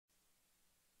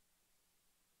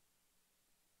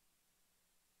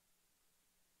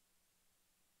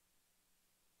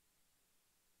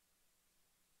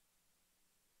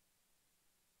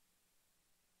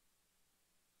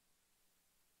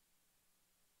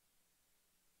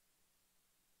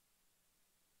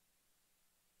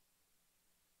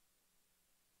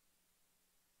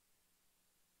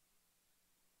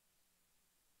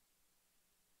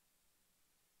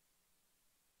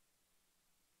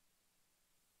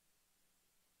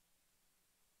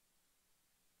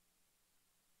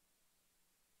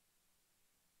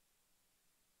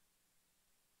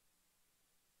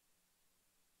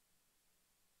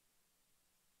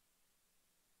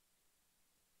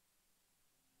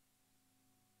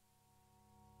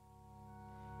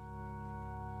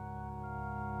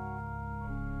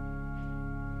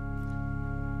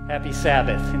Happy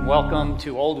Sabbath, and welcome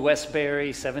to Old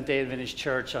Westbury Seventh-day Adventist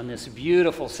Church on this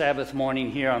beautiful Sabbath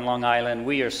morning here on Long Island.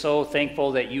 We are so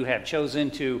thankful that you have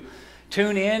chosen to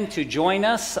tune in to join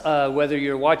us, whether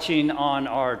you're watching on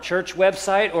our church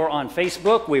website or on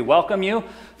Facebook. We welcome you.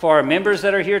 For our members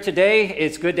that are here today,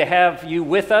 it's good to have you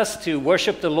with us to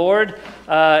worship the Lord.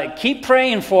 Keep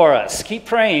praying for us. Keep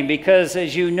praying, because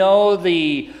as you know,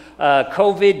 the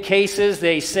COVID cases,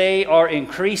 they say, are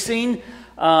increasing.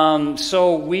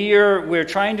 So we're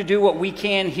trying to do what we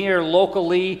can here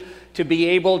locally to be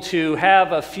able to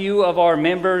have a few of our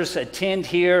members attend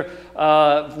here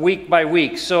week by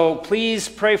week. So please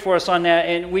pray for us on that.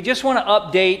 And we just want to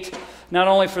update, not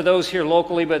only for those here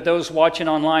locally, but those watching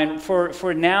online.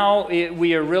 For now,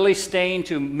 we are really staying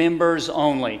to members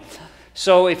only.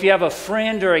 So if you have a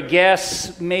friend or a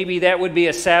guest, maybe that would be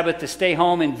a Sabbath to stay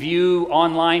home and view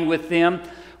online with them.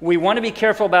 We want to be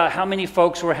careful about how many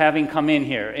folks we're having come in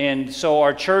here. And so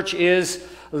our church is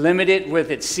limited with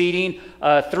its seating.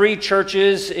 3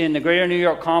 churches in the Greater New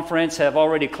York Conference have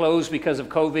already closed because of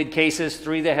COVID cases.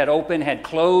 3 that had opened had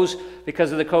closed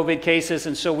because of the COVID cases.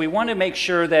 And so we want to make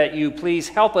sure that you please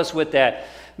help us with that.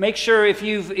 Make sure if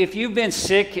you've been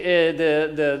sick,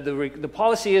 the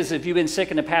policy is if you've been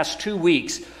sick in the past 2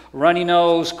 weeks, runny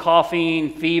nose,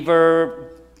 coughing, fever,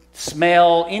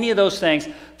 smell, any of those things,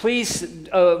 please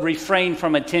refrain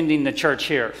from attending the church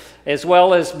here, as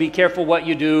well as be careful what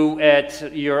you do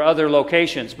at your other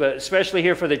locations. But especially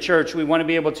here for the church, we want to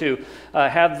be able to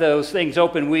have those things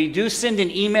open. We do send an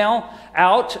email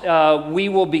out. We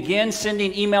will begin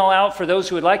sending email out for those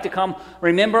who would like to come.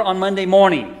 Remember, on Monday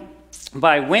morning,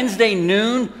 by Wednesday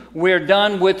noon, we're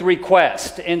done with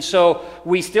requests. And so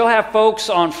we still have folks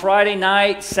on Friday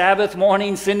night, Sabbath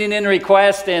morning, sending in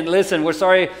requests. And listen, we're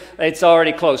sorry, it's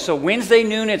already closed. So Wednesday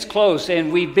noon, it's closed.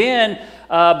 And we've been,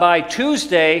 by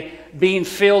Tuesday, being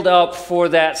filled up for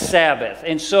that Sabbath.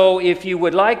 And so if you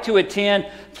would like to attend,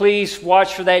 please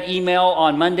watch for that email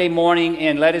on Monday morning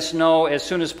and let us know as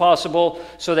soon as possible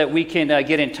so that we can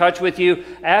get in touch with you.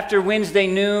 After Wednesday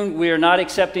noon, we are not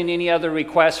accepting any other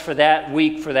requests for that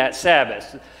week for that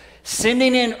Sabbath.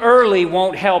 Sending in early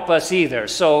won't help us either.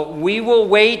 So we will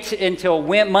wait until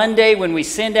Monday when we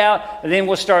send out, and then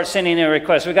we'll start sending in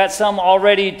requests. We've got some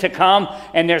already to come,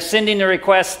 and they're sending the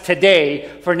requests today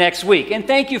for next week. And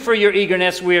thank you for your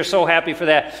eagerness. We are so happy for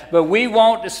that. But we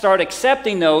won't start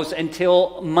accepting those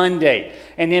until Monday.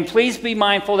 And then please be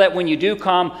mindful that when you do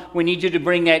come, we need you to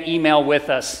bring that email with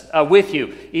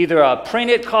you. Either a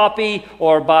printed copy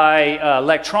or by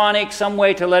electronic, some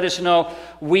way to let us know.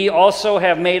 We also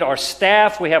have made our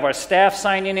staff. We have our staff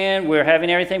signing in. We're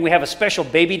having everything. We have a special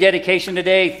baby dedication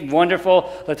today.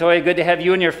 Wonderful. Latoya, good to have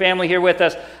you and your family here with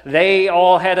us. They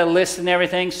all had a list and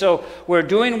everything. So we're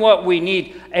doing what we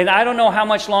need. And I don't know how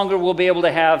much longer we'll be able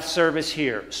to have service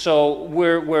here. So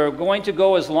we're going to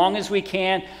go as long as we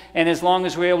can, and as long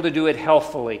as we're able to do it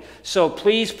healthfully. So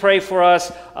please pray for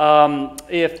us.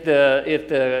 If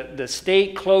the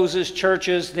state closes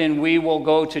churches, then we will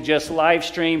go to just live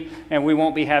stream, and we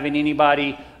won't be having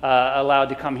anybody allowed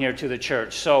to come here to the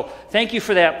church. So thank you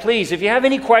for that. Please, if you have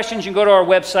any questions, you can go to our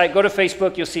website, go to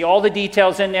Facebook. You'll see all the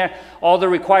details in there, all the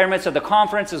requirements of the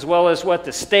conference, as well as what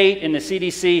the state and the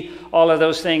CDC, all of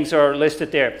those things are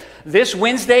listed there. This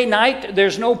Wednesday night,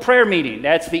 there's no prayer meeting.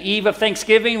 That's the eve of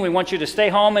Thanksgiving. We want you to stay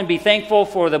home and be thankful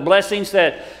for the blessings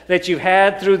that you've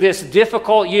had through this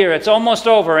difficult year. It's almost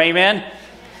over, amen?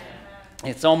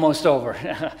 It's almost over.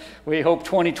 We hope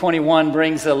 2021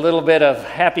 brings a little bit of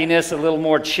happiness, a little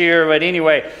more cheer. But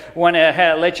anyway, want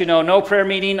to let you know, no prayer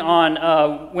meeting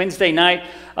on Wednesday night.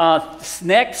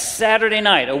 Next Saturday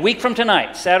night, a week from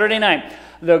tonight, Saturday night,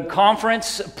 the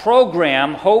conference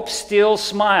program, Hope Still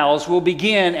Smiles, will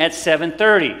begin at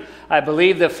 7:30. I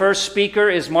believe the first speaker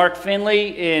is Mark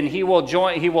Finley, and he will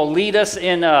lead us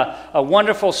in a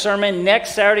wonderful sermon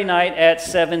next Saturday night at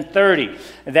 7:30.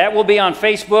 That will be on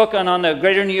Facebook and on the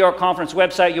Greater New York Conference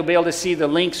website. You'll be able to see the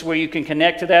links where you can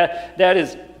connect to that.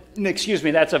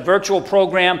 That's a virtual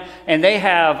program, and they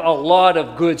have a lot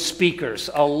of good speakers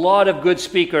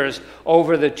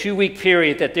over the 2-week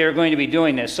period that they're going to be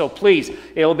doing this. So please,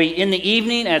 it'll be in the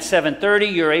evening at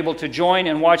 7:30. You're able to join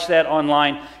and watch that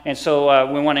online, and so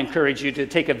we want to encourage you to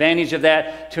take advantage of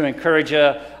that, to encourage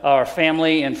our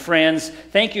family and friends.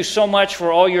 Thank you so much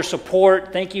for all your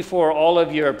support. Thank you for all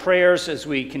of your prayers as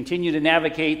we continue to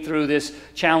navigate through this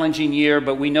challenging year,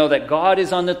 but we know that God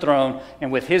is on the throne,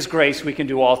 and with His grace we can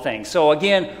do all things. So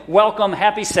again, welcome,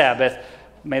 happy Sabbath.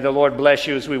 May the Lord bless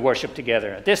you as we worship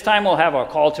together. At this time, we'll have our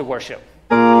call to worship.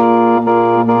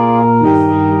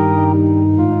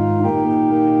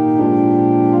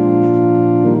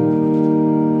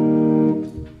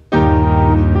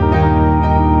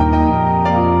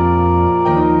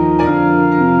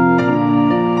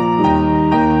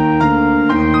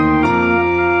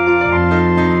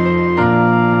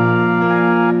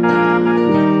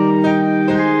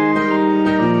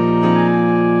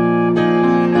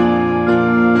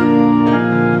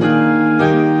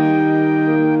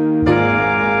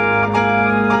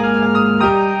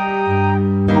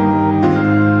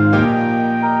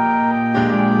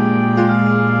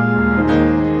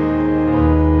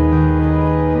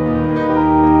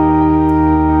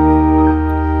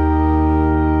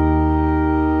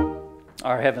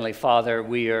 Our Heavenly Father,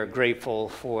 we are grateful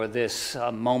for this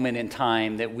moment in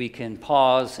time that we can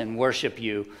pause and worship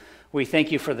you. We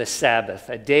thank you for the Sabbath,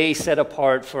 a day set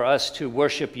apart for us to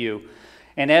worship you.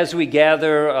 And as we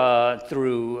gather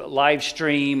through live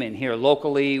stream and here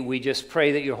locally, we just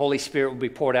pray that your Holy Spirit will be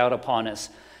poured out upon us.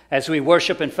 As we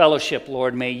worship and fellowship,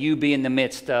 Lord, may you be in the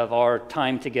midst of our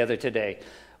time together today.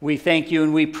 We thank you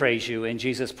and we praise you in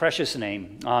Jesus' precious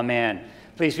name. Amen.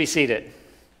 Please be seated.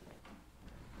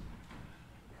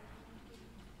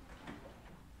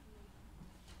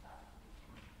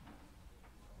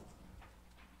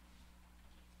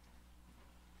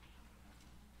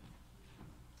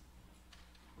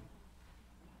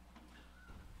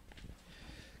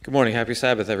 Good morning. Happy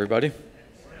Sabbath, everybody.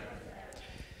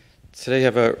 Today I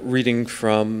have a reading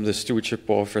from the stewardship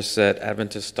office at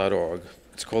Adventist.org.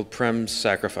 It's called Prem's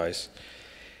Sacrifice.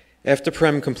 After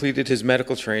Prem completed his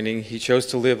medical training, he chose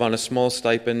to live on a small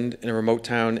stipend in a remote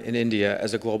town in India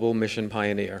as a global mission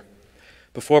pioneer.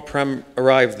 Before Prem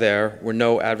arrived, there were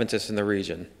no Adventists in the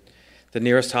region. The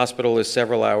nearest hospital is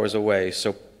several hours away,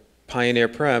 so Pioneer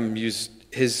Prem used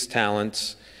his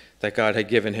talents that God had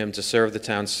given him to serve the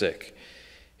town's sick.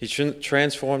 He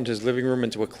transformed his living room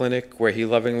into a clinic where he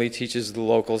lovingly teaches the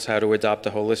locals how to adopt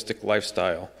a holistic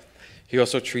lifestyle. He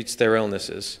also treats their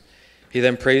illnesses. He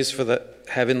then prays for the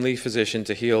heavenly physician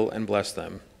to heal and bless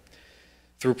them.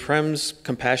 Through Prem's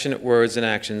compassionate words and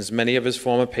actions, many of his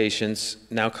former patients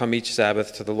now come each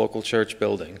Sabbath to the local church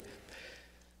building.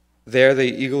 There they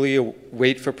eagerly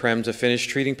wait for Prem to finish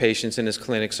treating patients in his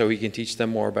clinic so he can teach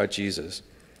them more about Jesus.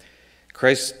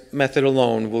 Christ's method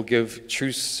alone will give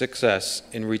true success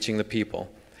in reaching the people.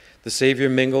 The Savior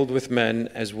mingled with men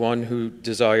as one who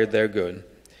desired their good.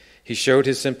 He showed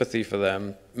his sympathy for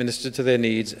them, ministered to their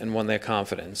needs, and won their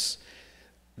confidence.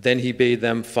 Then he bade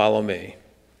them follow me.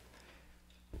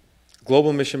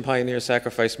 Global mission pioneers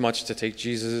sacrificed much to take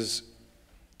Jesus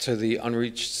to the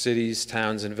unreached cities,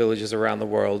 towns, and villages around the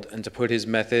world and to put his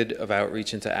method of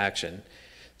outreach into action.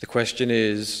 The question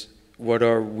is, what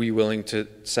are we willing to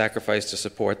sacrifice to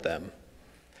support them?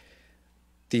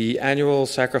 The annual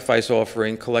sacrifice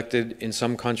offering collected in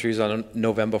some countries on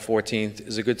November 14th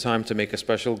is a good time to make a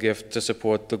special gift to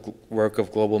support the work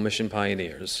of global mission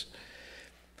pioneers.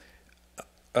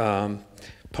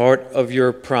 Part of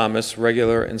your promise,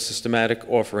 regular and systematic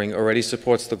offering already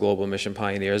supports the global mission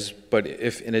pioneers, but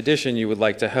if in addition you would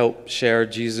like to help share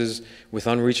Jesus with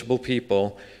unreachable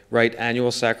people, write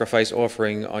annual sacrifice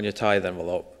offering on your tithe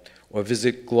envelope, or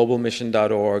visit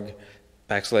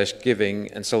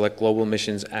globalmission.org/giving and select Global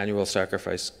Mission's annual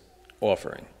sacrifice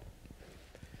offering.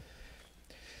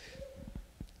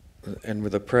 And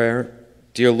with a prayer,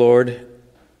 dear Lord,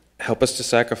 help us to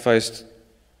sacrifice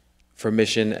for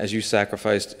mission as you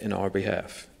sacrificed in our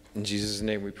behalf. In Jesus'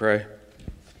 name we pray.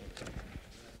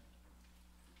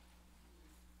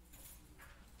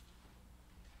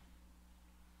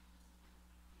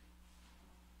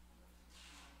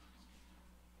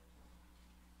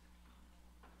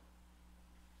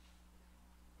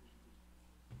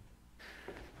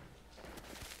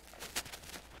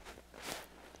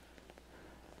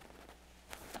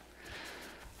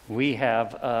 We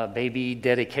have a baby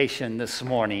dedication this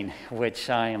morning, which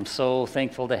I am so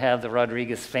thankful to have the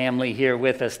Rodriguez family here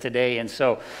with us today. And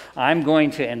so I'm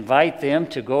going to invite them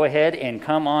to go ahead and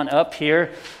come on up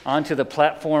here onto the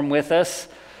platform with us.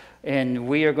 And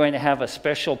we are going to have a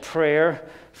special prayer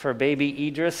for baby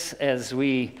Idris as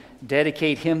we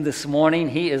dedicate him this morning.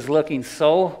 He is looking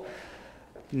so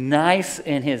nice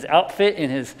in his outfit,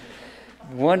 in his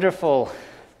wonderful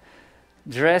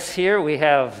dress here. We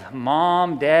have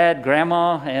mom, dad,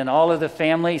 grandma, and all of the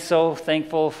family. So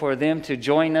thankful for them to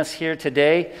join us here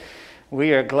today.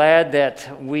 We are glad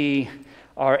that we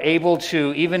are able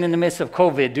to, even in the midst of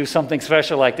COVID, do something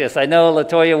special like this. I know,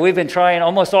 Latoya, we've been trying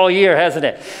almost all year, hasn't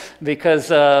it?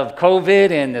 Because of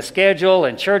COVID and the schedule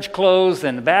and church closed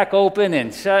and the back open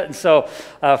and shut. And so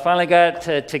finally got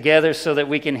together so that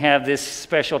we can have this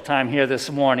special time here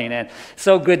this morning. And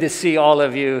so good to see all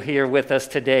of you here with us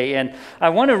today. And I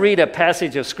want to read a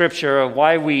passage of Scripture of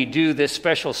why we do this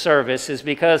special service is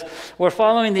because we're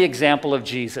following the example of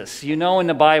Jesus. You know, in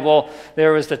the Bible,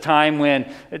 there was the time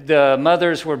when the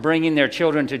mothers were bringing their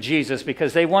children to Jesus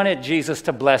because they wanted Jesus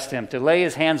to bless them, to lay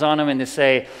his hands on them and to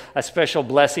say a special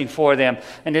blessing for them.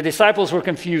 And the disciples were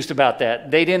confused about that.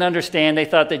 They didn't understand. They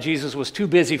thought that Jesus was too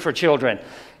busy for children.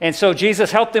 And so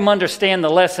Jesus helped them understand the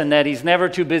lesson that he's never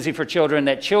too busy for children,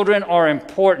 that children are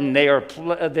important,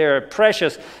 they're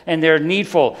precious, and they're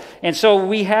needful. And so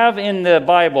we have in the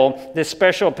Bible this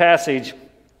special passage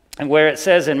where it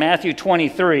says in Matthew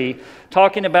 23,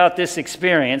 talking about this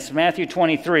experience, Matthew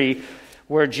 23,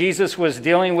 where Jesus was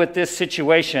dealing with this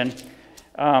situation.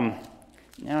 Now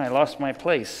I lost my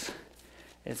place.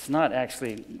 It's not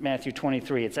actually Matthew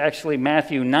 23. It's actually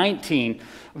Matthew 19,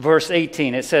 verse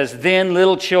 18. It says, "Then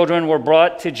little children were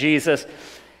brought to Jesus,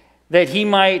 that he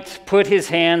might put his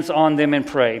hands on them and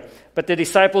pray. But the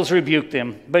disciples rebuked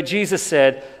them. But Jesus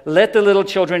said, 'Let the little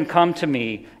children come to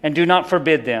me, and do not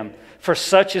forbid them, for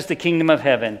such is the kingdom of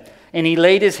heaven.' And he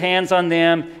laid his hands on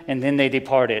them, and then they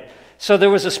departed." So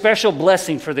there was a special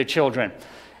blessing for the children.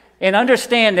 And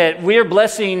understand that we're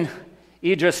blessing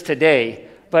Idris today,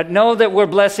 but know that we're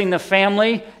blessing the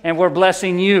family and we're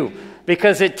blessing you,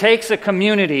 because it takes a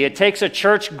community, it takes a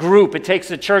church group, it takes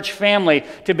a church family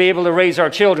to be able to raise our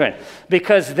children,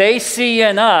 because they see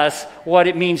in us what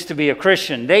it means to be a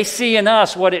Christian. They see in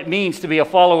us what it means to be a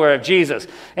follower of Jesus.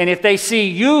 And if they see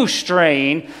you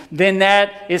straying, then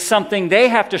that is something they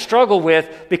have to struggle with,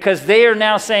 because they are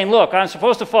now saying, look, I'm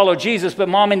supposed to follow Jesus, but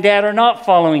mom and dad are not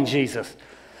following Jesus.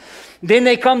 Then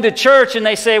they come to church and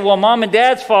they say, well, mom and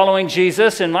dad's following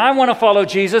Jesus and I want to follow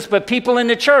Jesus, but people in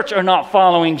the church are not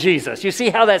following Jesus. You see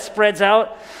how that spreads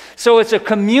out? So it's a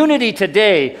community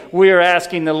today we are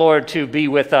asking the Lord to be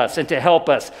with us and to help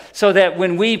us, so that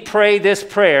when we pray this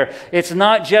prayer, it's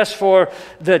not just for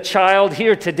the child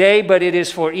here today, but it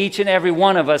is for each and every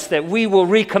one of us, that we will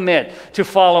recommit to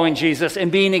following Jesus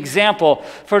and be an example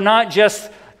for not just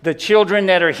the children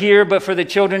that are here, but for the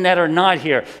children that are not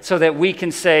here, so that we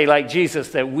can say, like Jesus,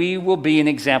 that we will be an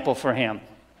example for him.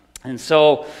 And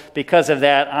so, because of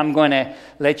that, I'm going to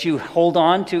let you hold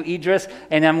on to Idris,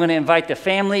 and I'm going to invite the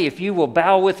family, if you will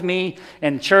bow with me,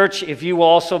 and church, if you will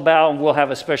also bow, and we'll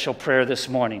have a special prayer this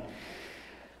morning.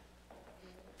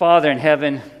 Father in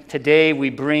heaven, today we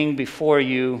bring before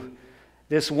you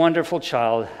this wonderful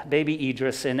child, baby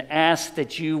Idris, and ask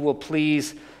that you will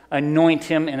please anoint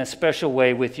him in a special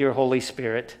way with your Holy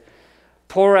Spirit.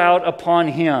 Pour out upon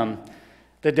him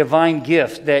the divine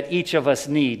gift that each of us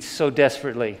needs so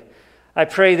desperately. I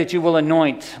pray that you will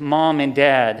anoint mom and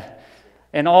dad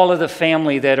and all of the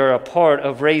family that are a part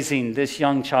of raising this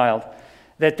young child,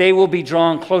 that they will be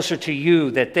drawn closer to you,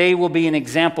 that they will be an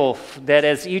example, that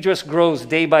as Idris grows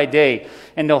day by day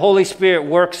and the Holy Spirit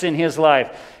works in his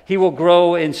life, he will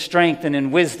grow in strength and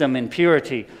in wisdom and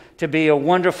purity, to be a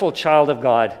wonderful child of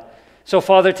God. So,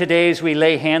 Father, today as we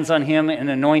lay hands on him and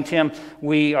anoint him,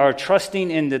 we are trusting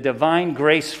in the divine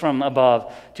grace from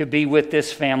above to be with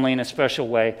this family in a special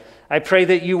way. I pray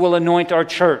that you will anoint our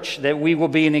church, that we will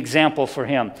be an example for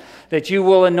him, that you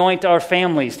will anoint our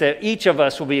families, that each of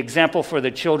us will be example for the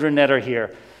children that are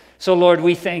here. So, Lord,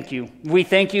 we thank you. We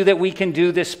thank you that we can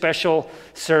do this special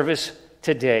service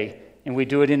today, and we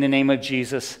do it in the name of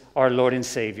Jesus, our Lord and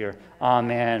Savior.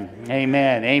 Amen.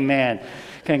 Amen. Amen.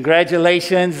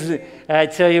 Congratulations. I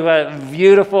tell you what,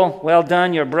 beautiful. Well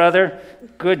done, your brother.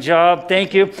 Good job.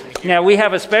 Thank you. Now, we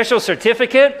have a special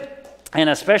certificate and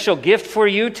a special gift for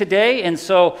you today. And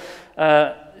so,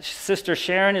 Sister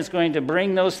Sharon is going to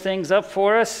bring those things up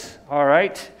for us. All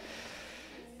right.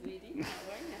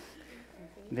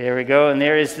 There we go, and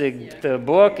there is the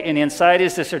book, and inside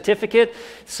is the certificate.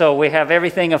 So we have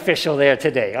everything official there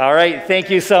today. All right, thank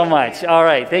you so much. All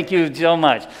right, thank you so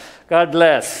much. God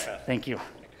bless. Thank you.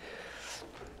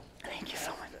 Thank you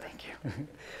so much. Thank you.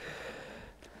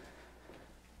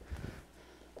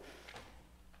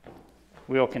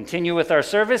 We'll continue with our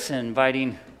service, and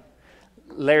inviting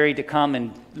Larry to come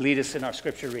and lead us in our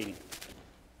scripture reading.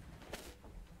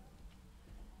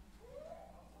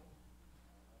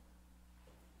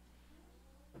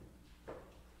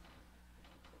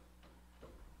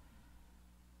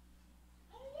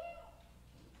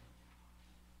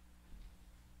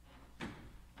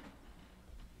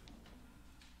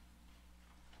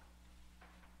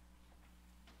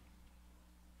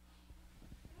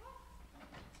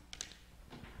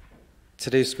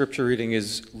 Today's scripture reading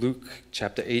is Luke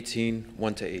chapter 18,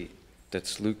 1-8.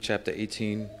 That's Luke chapter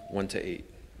 18, 1-8.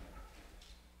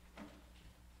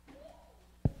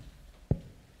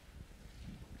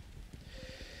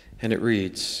 And it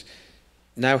reads,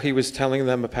 "Now he was telling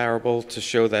them a parable to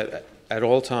show that at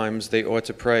all times they ought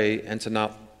to pray and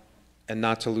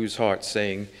not to lose heart,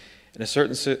 saying, in a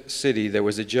certain city there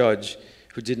was a judge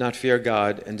who did not fear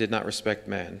God and did not respect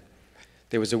man.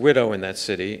 There was a widow in that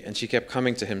city, and she kept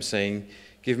coming to him, saying,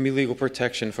 'Give me legal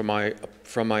protection from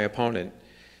my opponent.'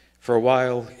 For a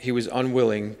while he was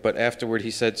unwilling, but afterward he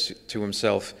said to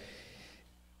himself,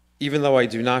 'Even though I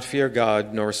do not fear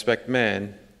God nor respect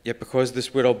man, yet because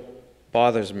this widow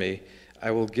bothers me,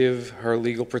 I will give her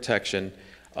legal protection.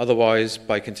 Otherwise,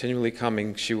 by continually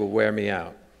coming, she will wear me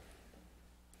out.'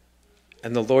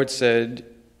 And the Lord said,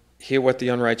 'Hear what the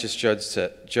unrighteous judge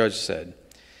said.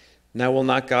 Now will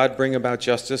not God bring about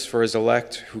justice for his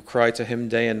elect who cry to him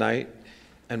day and night?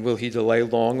 And will he delay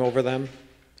long over them?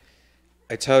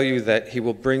 I tell you that he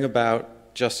will bring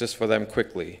about justice for them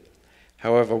quickly.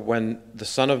 However, when the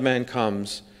Son of Man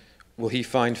comes, will he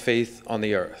find faith on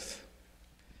the earth?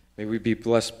 May we be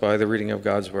blessed by the reading of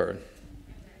God's word.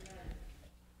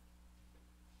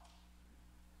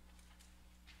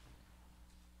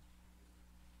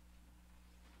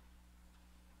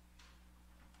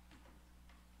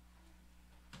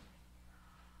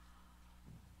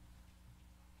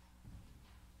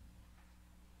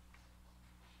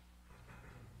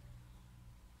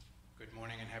 Good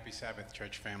morning and happy Sabbath,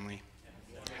 church family.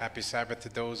 Happy Sabbath to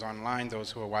those online, those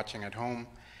who are watching at home.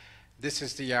 This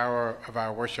is the hour of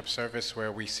our worship service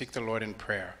where we seek the Lord in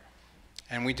prayer.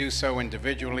 And we do so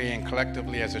individually and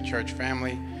collectively as a church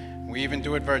family. We even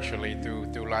do it virtually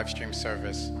through live stream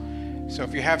service. So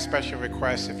if you have special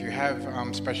requests, if you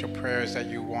have special prayers that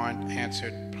you want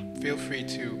answered, feel free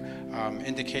to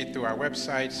indicate through our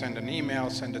website, send an email,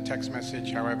 send a text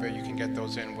message, however you can get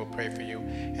those in, we'll pray for you.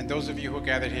 And those of you who are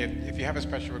gathered here, if you have a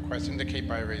special request, indicate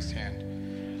by a raised hand.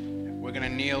 We're going to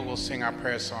kneel, we'll sing our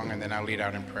prayer song, and then I'll lead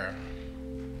out in prayer.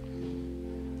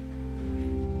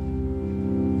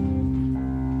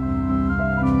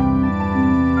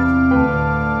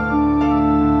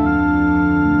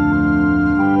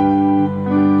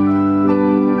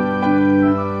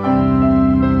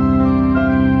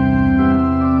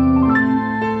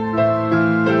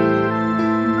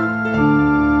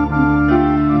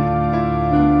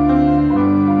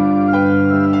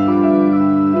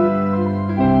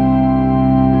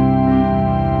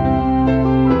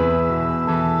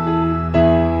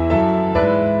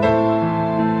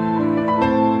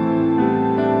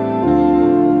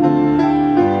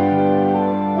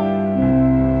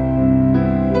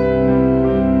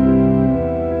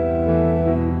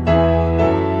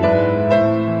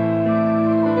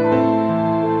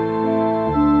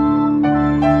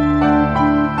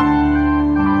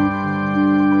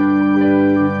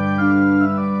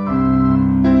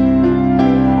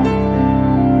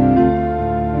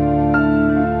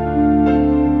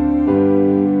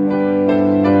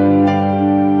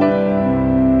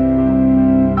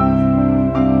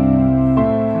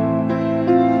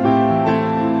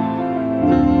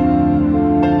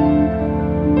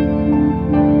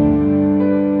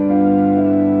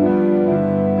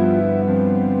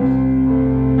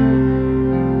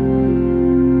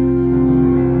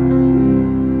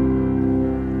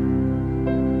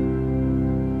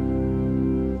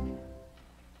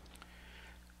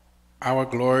 Our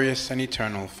glorious and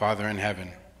eternal Father in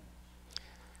heaven,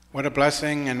 what a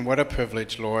blessing and what a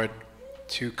privilege, Lord,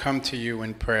 to come to you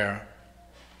in prayer,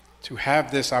 to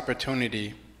have this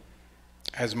opportunity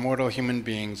as mortal human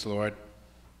beings, Lord,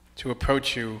 to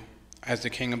approach you as the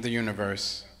King of the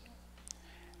universe.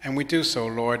 And we do so,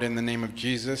 Lord, in the name of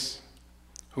Jesus,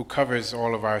 who covers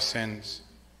all of our sins,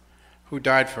 who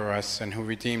died for us and who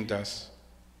redeemed us.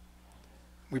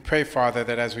 We pray, Father,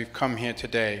 that as we've come here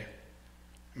today,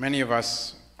 many of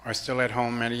us are still at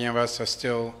home, many of us are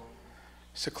still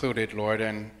secluded, Lord,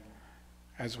 and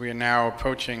as we are now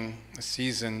approaching the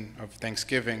season of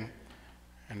Thanksgiving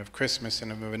and of Christmas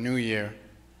and of a new year,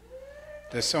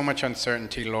 there's so much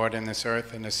uncertainty, Lord, in this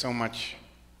earth, and there's so much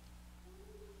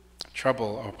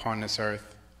trouble upon this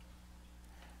earth.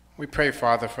 We pray,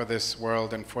 Father, for this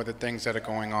world and for the things that are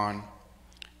going on.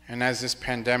 And as this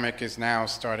pandemic is now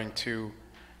starting to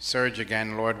surge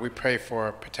again, Lord, we pray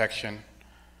for protection.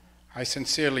 I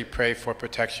sincerely pray for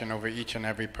protection over each and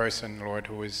every person, Lord,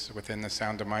 who is within the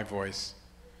sound of my voice.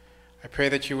 I pray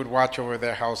that you would watch over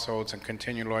their households and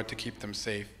continue, Lord, to keep them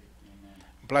safe. Amen.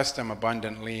 Bless them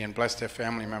abundantly and bless their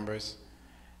family members.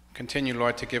 Continue,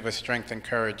 Lord, to give us strength and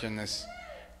courage in this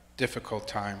difficult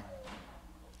time.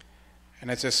 And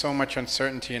as there's so much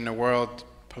uncertainty in the world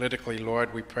politically,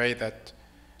 Lord, we pray that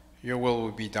your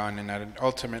will be done and that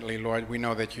ultimately, Lord, we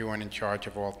know that you are in charge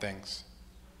of all things.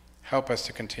 Help us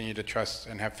to continue to trust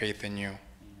and have faith in you. Amen.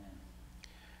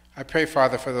 I pray,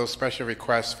 Father, for those special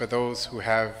requests, for those who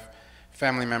have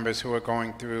family members who are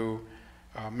going through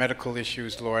medical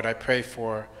issues, Lord. I pray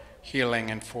for healing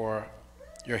and for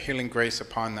your healing grace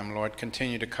upon them, Lord.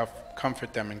 Continue to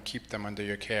comfort them and keep them under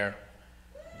your care.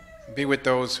 Be with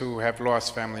those who have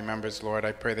lost family members, Lord.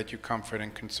 I pray that you comfort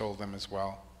and console them as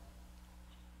well.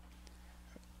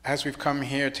 As we've come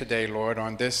here today, Lord,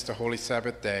 on this, the Holy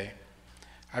Sabbath day,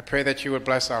 I pray that you would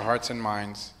bless our hearts and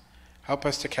minds. Help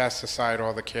us to cast aside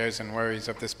all the cares and worries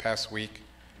of this past week.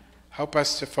 Help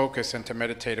us to focus and to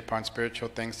meditate upon spiritual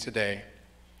things today.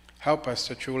 Help us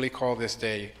to truly call this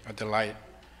day a delight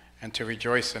and to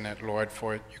rejoice in it, Lord,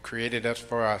 for you created us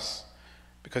for us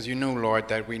because you knew, Lord,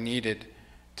 that we needed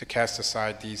to cast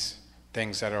aside these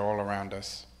things that are all around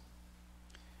us.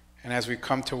 And as we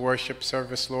come to worship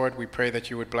service, Lord, we pray that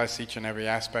you would bless each and every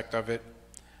aspect of it.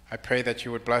 I pray that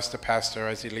you would bless the pastor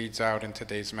as he leads out in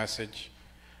today's message.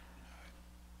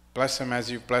 Bless him as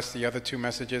you've blessed the other two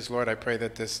messages, Lord. I pray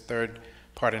that this third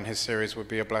part in his series would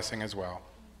be a blessing as well.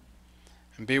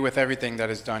 And be with everything that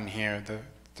is done here,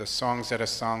 the songs that are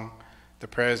sung, the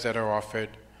prayers that are offered,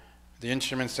 the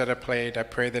instruments that are played. I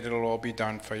pray that it'll all be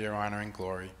done for your honor and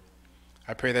glory.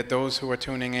 I pray that those who are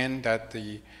tuning in, that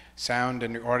the sound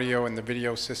and the audio and the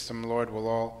video system, Lord, will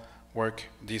all work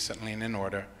decently and in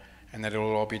order, and that it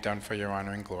will all be done for your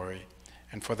honor and glory,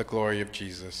 and for the glory of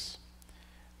Jesus.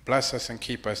 Bless us and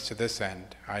keep us to this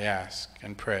end, I ask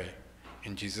and pray.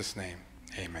 In Jesus' name,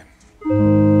 amen.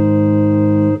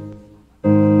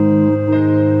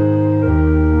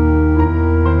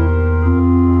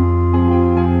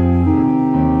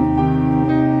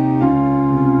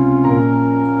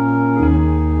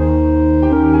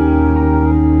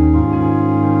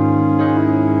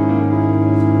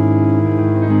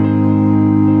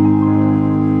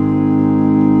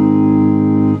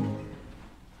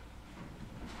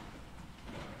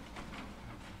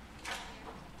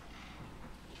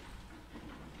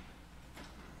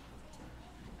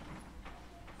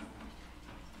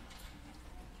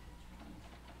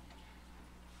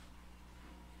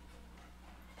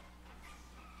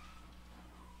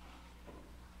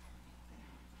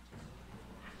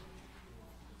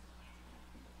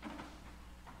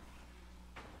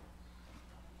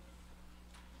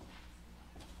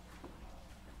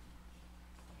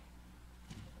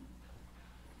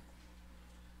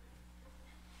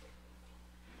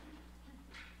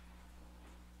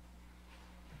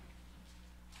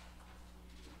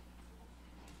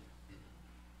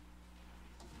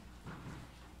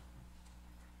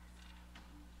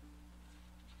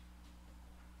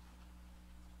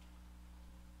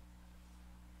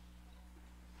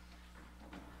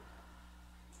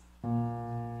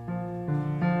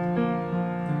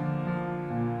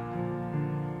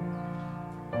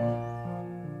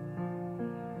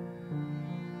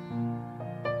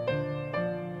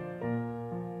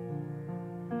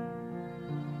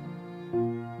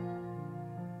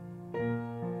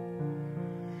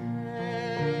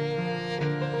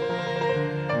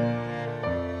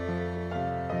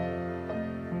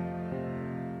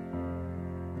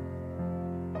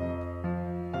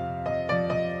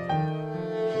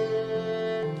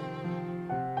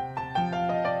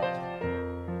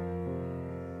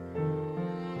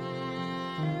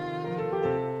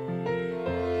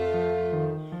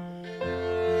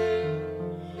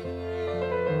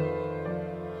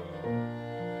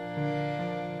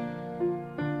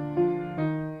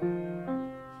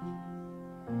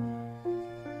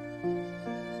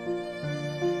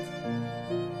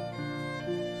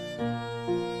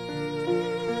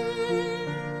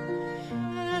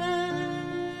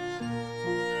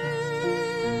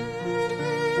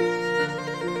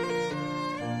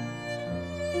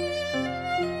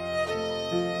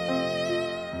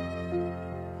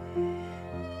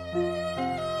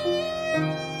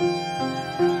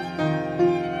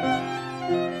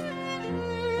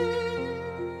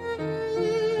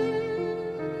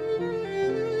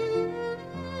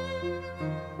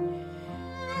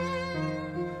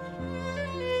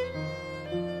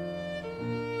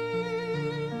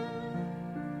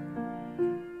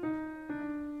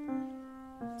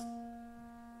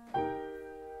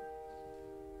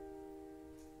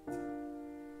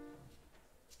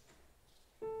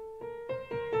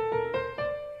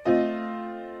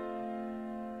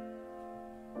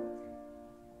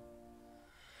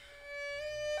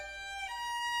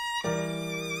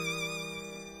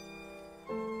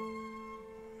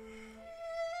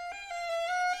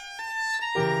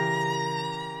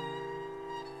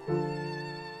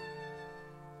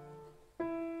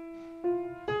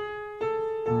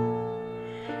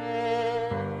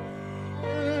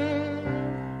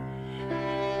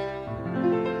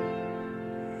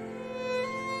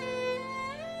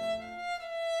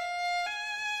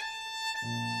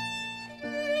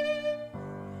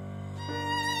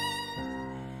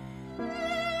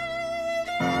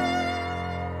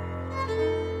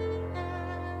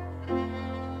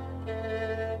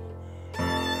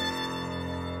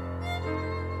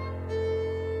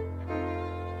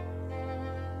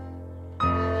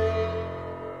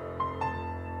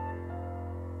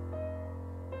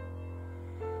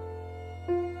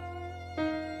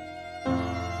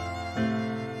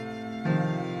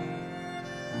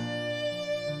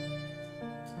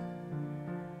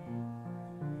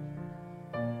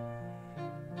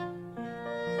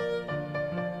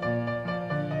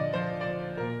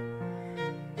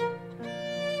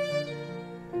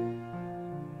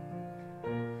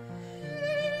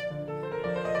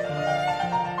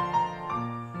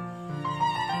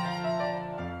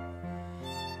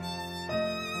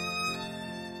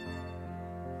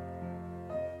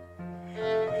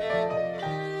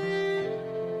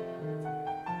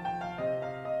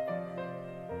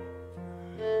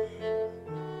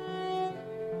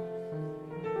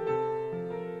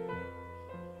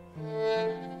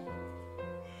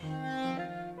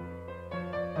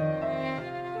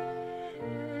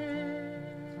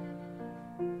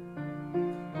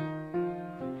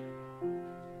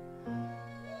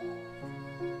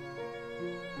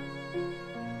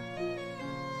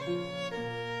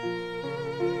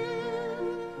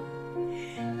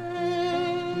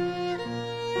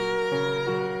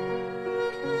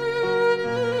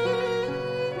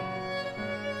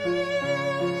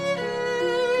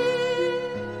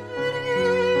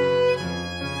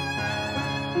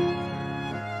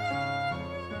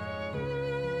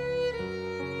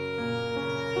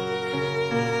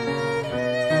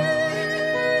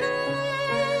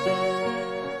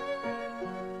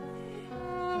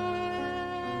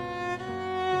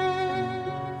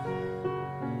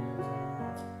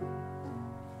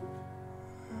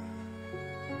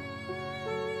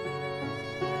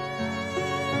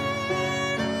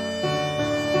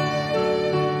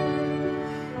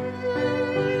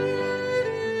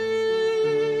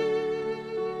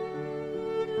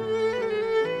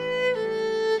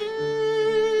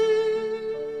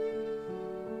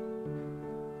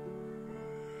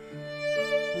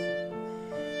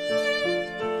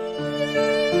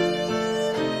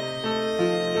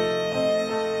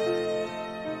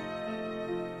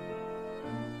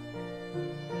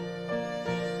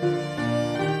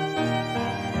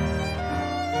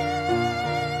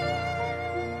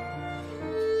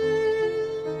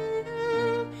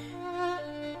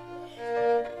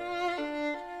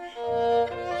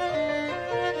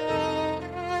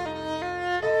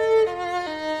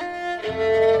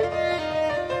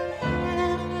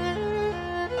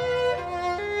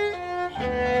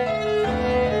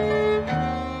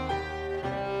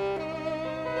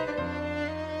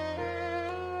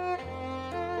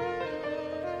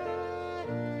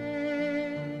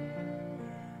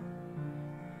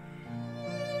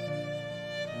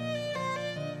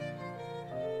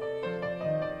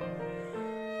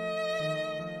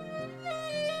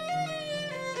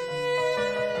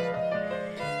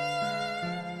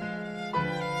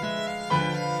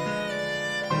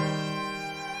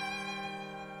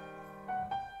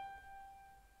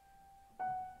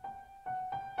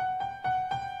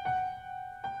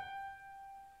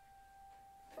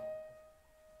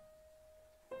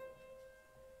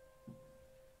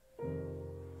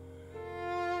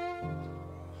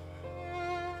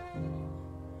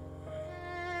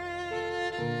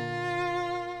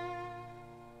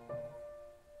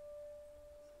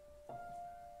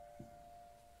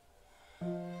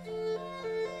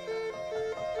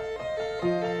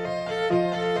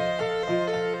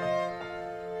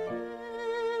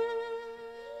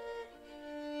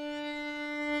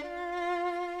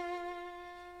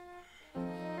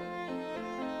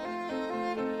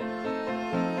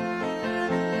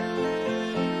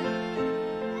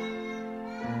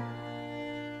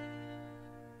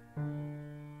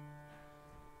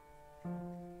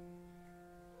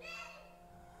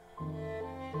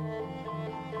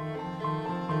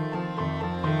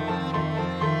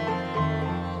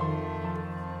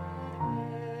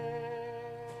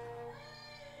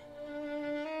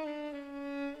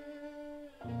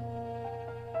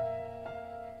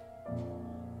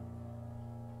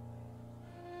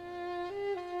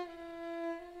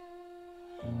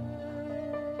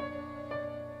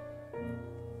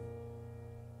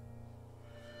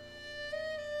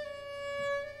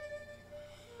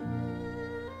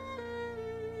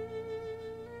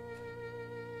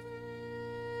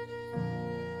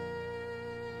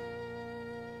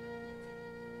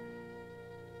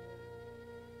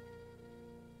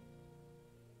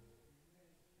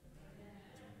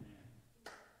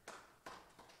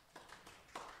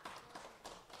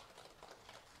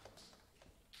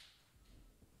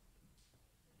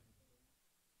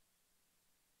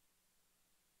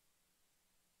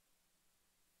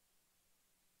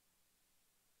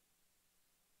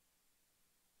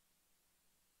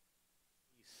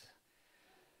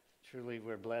 Truly,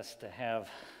 we're blessed to have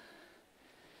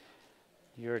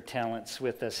your talents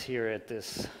with us here at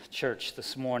this church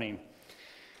this morning.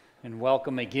 And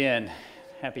welcome again.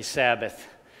 Happy Sabbath.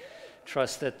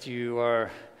 Trust that you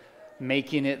are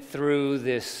making it through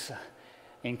this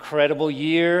incredible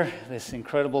year, this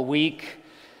incredible week,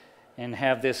 and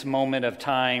have this moment of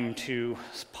time to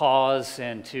pause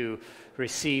and to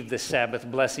receive the Sabbath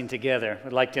blessing together.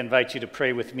 I'd like to invite you to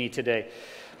pray with me today.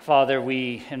 Father,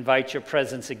 we invite your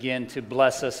presence again to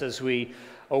bless us as we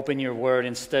open your word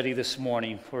and study this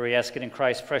morning, for we ask it in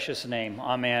Christ's precious name.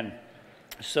 Amen.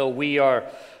 So we are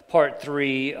part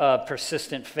 3 of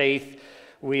Persistent Faith.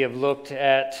 We have looked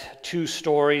at 2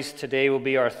 stories. Today will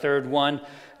be our 3rd one.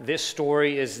 This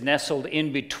story is nestled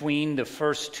in between the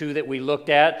first 2 that we looked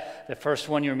at. The first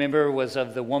one, you remember, was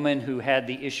of the woman who had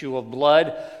the issue of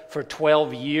blood for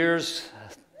 12 years,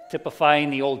 typifying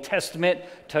the Old Testament.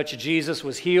 Touch of Jesus,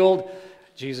 was healed.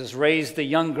 Jesus raised the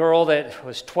young girl that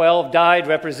was 12, died,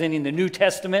 representing the New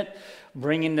Testament,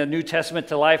 bringing the New Testament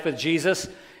to life with Jesus.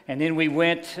 And then we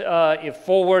went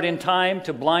forward in time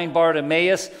to blind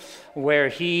Bartimaeus, where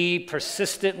he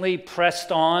persistently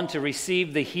pressed on to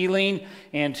receive the healing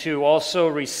and to also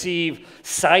receive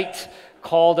sight,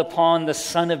 called upon the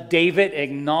Son of David,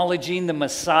 acknowledging the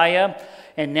Messiah.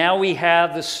 And now we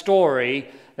have the story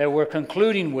that we're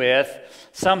concluding with.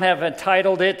 Some have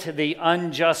entitled it The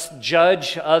Unjust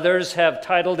Judge. Others have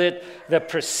titled it The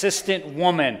Persistent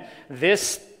Woman.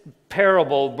 This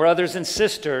parable, brothers and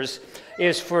sisters,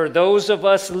 is for those of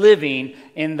us living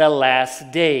in the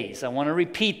last days. I want to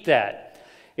repeat that.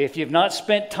 If you've not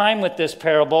spent time with this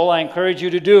parable, I encourage you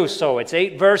to do so. It's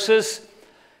 8 verses,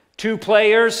 2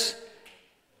 players.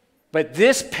 But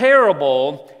this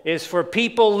parable is for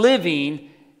people living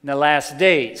in the last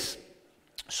days.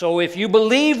 So if you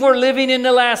believe we're living in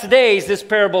the last days, this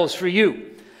parable is for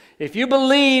you. If you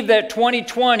believe that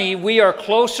 2020, we are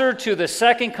closer to the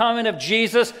second coming of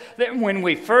Jesus than when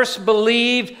we first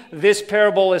believed, this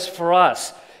parable is for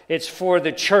us. It's for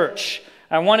the church.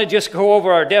 I want to just go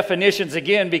over our definitions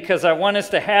again because I want us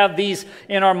to have these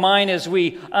in our mind as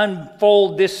we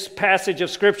unfold this passage of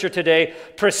Scripture today.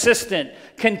 Persistent,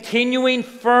 continuing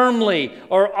firmly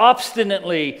or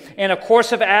obstinately in a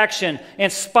course of action in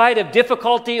spite of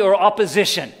difficulty or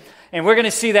opposition. And we're going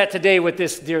to see that today with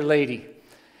this dear lady.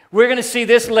 We're going to see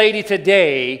this lady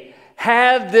today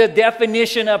have the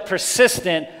definition of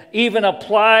persistent even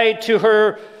applied to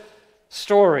her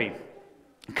story.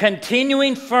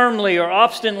 Continuing firmly or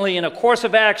obstinately in a course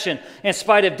of action in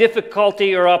spite of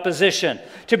difficulty or opposition.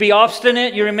 To be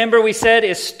obstinate, you remember we said,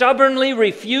 is stubbornly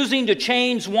refusing to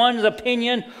change one's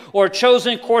opinion or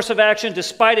chosen course of action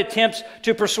despite attempts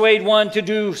to persuade one to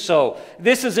do so.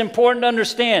 This is important to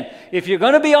understand. If you're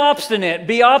going to be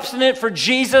obstinate for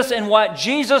Jesus and what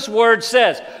Jesus' word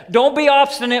says. Don't be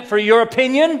obstinate for your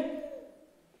opinion.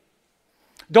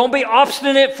 Don't be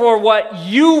obstinate for what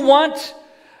you want.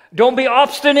 Don't be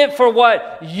obstinate for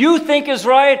what you think is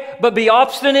right, but be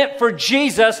obstinate for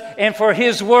Jesus and for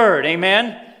His Word.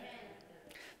 Amen?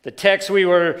 The text we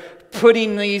were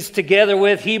putting these together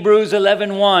with, Hebrews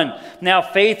 11:1. Now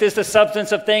faith is the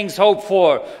substance of things hoped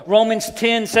for. Romans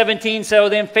 10:17. So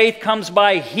then faith comes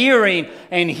by hearing,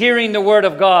 and hearing the Word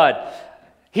of God.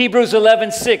 Hebrews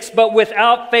 11:6. But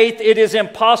without faith it is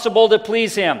impossible to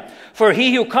please Him. For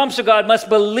he who comes to God must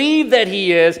believe that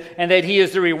He is, and that He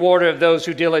is the rewarder of those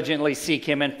who diligently seek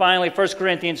Him. And finally, 1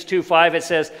 Corinthians 2:5, it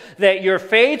says that your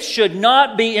faith should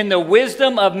not be in the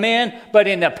wisdom of men, but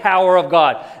in the power of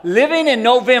God. Living in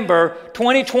November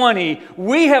 2020,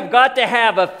 we have got to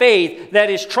have a faith that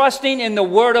is trusting in the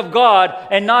Word of God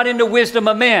and not in the wisdom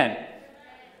of men.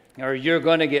 Or you're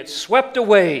going to get swept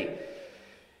away.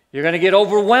 You're going to get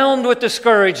overwhelmed with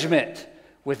discouragement,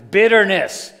 with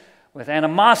bitterness, with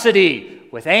animosity,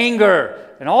 with anger,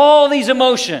 and all these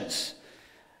emotions.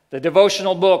 The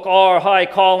devotional book, Our High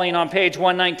Calling, on page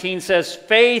 119 says,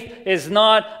 faith is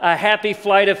not a happy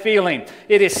flight of feeling.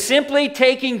 It is simply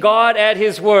taking God at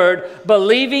His word,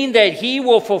 believing that He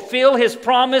will fulfill His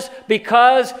promise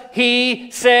because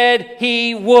He said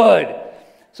He would.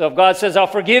 So if God says, I'll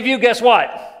forgive you, guess what?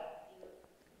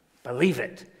 Believe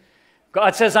it.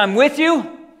 God says, I'm with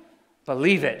you,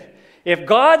 believe it. If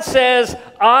God says,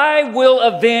 I will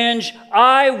avenge,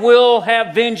 I will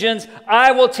have vengeance,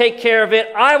 I will take care of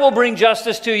it, I will bring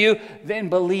justice to you, then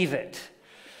believe it.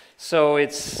 So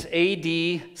it's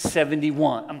AD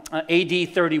 31.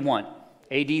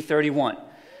 AD 31.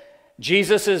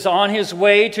 Jesus is on His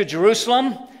way to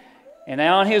Jerusalem, and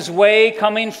on His way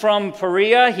coming from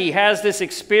Perea, He has this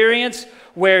experience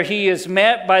where he is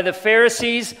met by the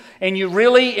Pharisees. And you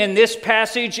really, in this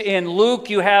passage in Luke,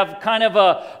 you have kind of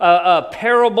a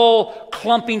parable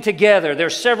clumping together.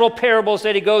 There's several parables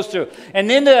that he goes through. And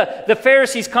then the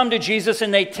Pharisees come to Jesus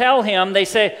and they tell him, they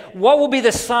say, what will be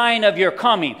the sign of your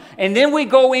coming? And then we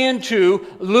go into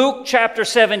Luke chapter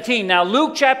 17. Now,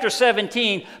 Luke chapter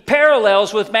 17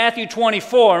 parallels with Matthew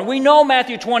 24. And we know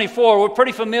Matthew 24. We're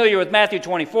pretty familiar with Matthew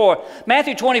 24.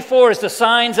 Matthew 24 is the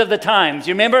signs of the times.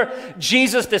 You remember?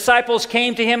 Jesus' disciples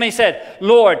came to him and he said,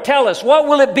 Lord, tell us, what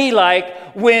will it be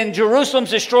like when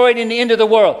Jerusalem's destroyed in the end of the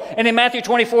world? And in Matthew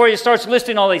 24, he starts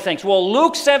listing all these things. Well,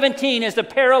 Luke 17 is the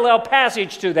parallel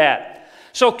passage to that.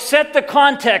 So set the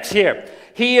context here.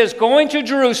 He is going to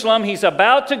Jerusalem. He's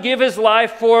about to give his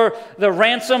life for the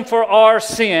ransom for our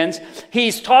sins.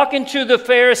 He's talking to the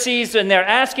Pharisees, and they're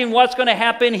asking what's going to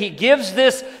happen. He gives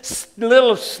this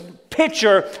little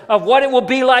picture of what it will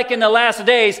be like in the last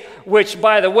days, which,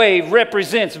 by the way,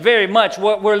 represents very much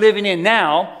what we're living in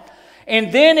now.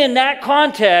 And then in that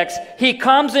context, he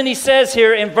comes and he says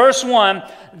here in verse 1,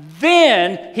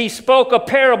 then he spoke a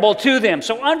parable to them.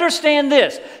 So understand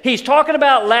this. He's talking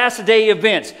about last day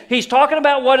events. He's talking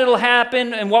about what will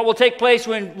happen and what will take place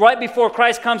when right before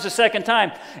Christ comes the second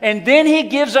time. And then he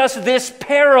gives us this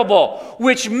parable,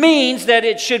 which means that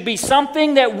it should be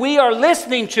something that we are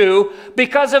listening to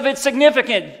because of its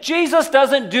significance. Jesus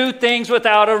doesn't do things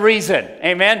without a reason.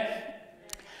 Amen?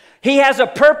 He has a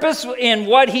purpose in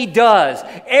what he does.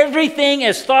 Everything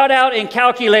is thought out and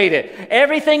calculated.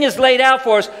 Everything is laid out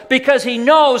for us because he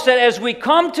knows that as we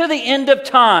come to the end of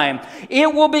time,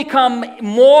 it will become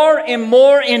more and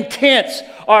more intense.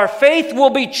 Our faith will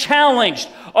be challenged.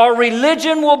 Our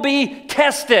religion will be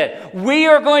tested. We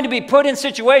are going to be put in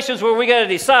situations where we got to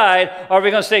decide, are we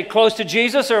going to stay close to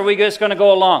Jesus or are we just going to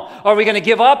go along? Are we going to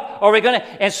give up? Are we going to?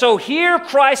 And so here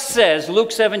Christ says,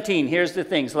 Luke 17, here's the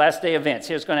things, last day events.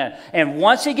 Here's going to, and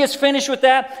once he gets finished with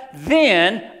that,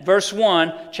 then, verse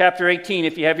 1, chapter 18,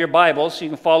 if you have your Bibles, so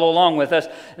you can follow along with us.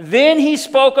 Then he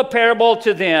spoke a parable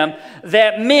to them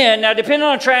that men, now depending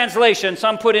on translation,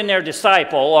 some put in their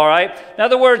disciple, all right? In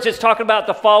other words, it's talking about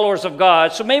the followers of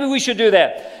God. So maybe we should do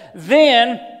that.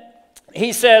 Then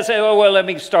he says, oh, well, let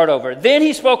me start over. Then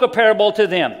he spoke a parable to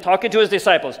them, talking to his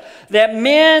disciples, that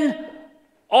men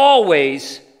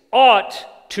always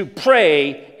ought to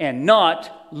pray and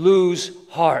not lose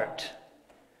heart.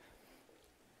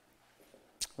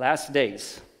 Last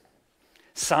days,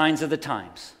 signs of the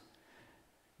times.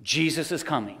 Jesus is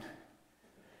coming.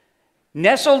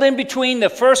 Nestled in between the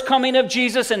first coming of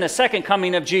Jesus and the second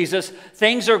coming of Jesus,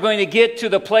 things are going to get to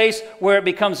the place where it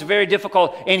becomes very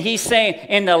difficult. And he's saying,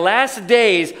 in the last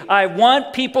days, I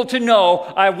want people to know,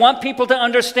 I want people to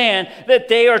understand that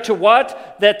they are to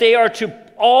what? That they are to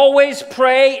always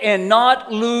pray and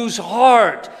not lose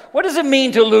heart. What does it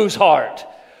mean to lose heart?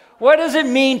 What does it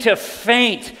mean to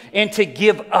faint and to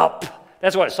give up?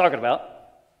 That's what it's talking about.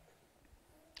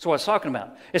 That's what it's talking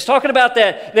about. It's talking about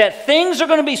that things are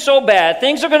going to be so bad,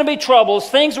 things are going to be troubles,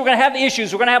 we're going to have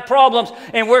issues, we're going to have problems,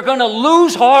 and we're going to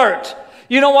lose heart.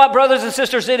 You know what, brothers and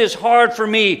sisters? It is hard for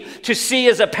me to see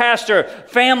as a pastor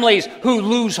families who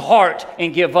lose heart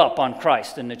and give up on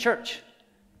Christ and the church.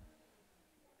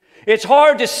 It's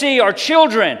hard to see our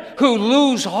children who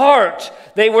lose heart.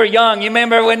 They were young. You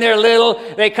remember when they're little,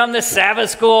 they come to Sabbath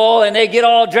school and they get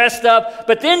all dressed up.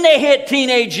 But then they hit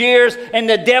teenage years and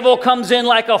the devil comes in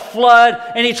like a flood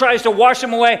and he tries to wash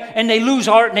them away and they lose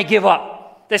heart and they give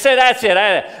up. They say, that's it.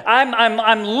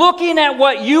 I'm looking at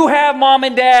what you have, Mom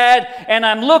and Dad, and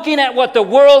I'm looking at what the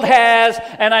world has,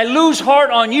 and I lose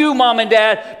heart on you, Mom and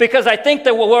Dad, because I think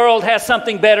the world has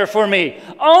something better for me.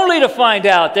 Only to find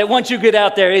out that once you get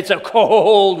out there, it's a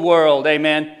cold world.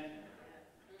 Amen.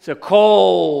 It's a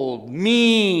cold,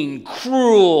 mean,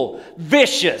 cruel,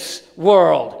 vicious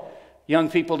world. Young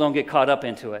people don't get caught up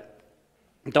into it.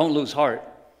 Don't lose heart.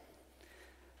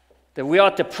 That we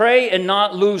ought to pray and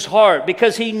not lose heart,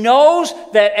 because he knows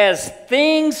that as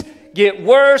things get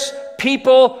worse,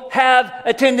 people have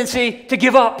a tendency to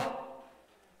give up.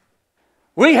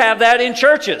 We have that in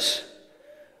churches.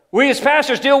 We as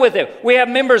pastors deal with it. We have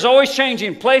members always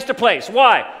changing place to place.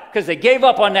 Why? Because they gave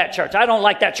up on that church. I don't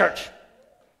like that church.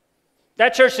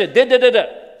 That church did da-da-da-da.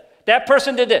 That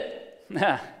person did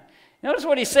it. Notice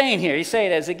what he's saying here. He's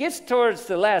saying as it gets towards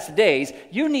the last days,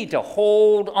 you need to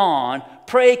hold on,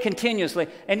 pray continuously,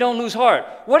 and don't lose heart.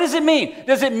 What does it mean?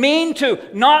 Does it mean to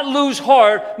not lose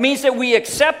heart means that we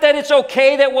accept that it's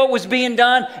okay that what was being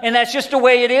done and that's just the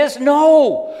way it is?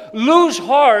 No. Lose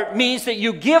heart means that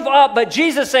you give up, but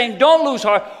Jesus is saying don't lose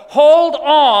heart. Hold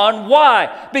on.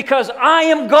 Why? Because I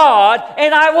am God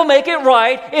and I will make it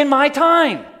right in my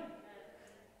time.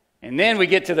 And then we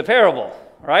get to the parable.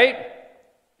 right?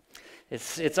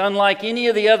 It's unlike any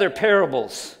of the other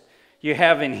parables you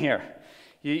have in here.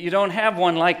 You don't have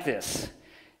one like this.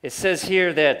 It says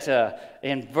here that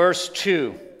in verse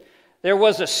 2, there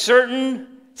was a certain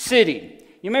city.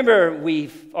 You remember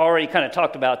we've already kind of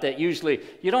talked about that usually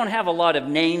you don't have a lot of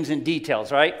names and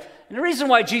details, right? And the reason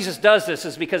why Jesus does this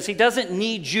is because he doesn't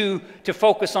need you to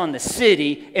focus on the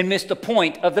city and miss the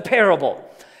point of the parable.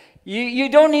 You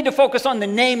don't need to focus on the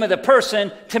name of the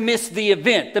person to miss the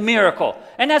event, the miracle.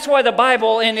 And that's why the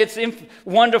Bible, in its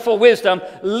wonderful wisdom,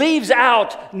 leaves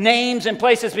out names and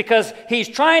places because he's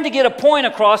trying to get a point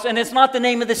across, and it's not the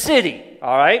name of the city,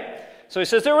 all right? So he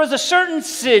says, there was in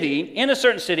a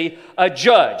certain city, a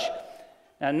judge.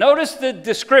 Now notice the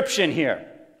description here,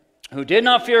 who did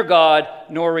not fear God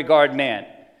nor regard man.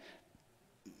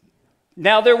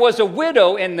 Now there was a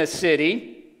widow in the city,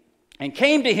 and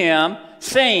came to him,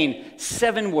 saying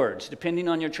 7 words, depending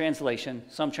on your translation.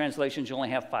 Some translations you only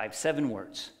have 5, 7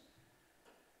 words.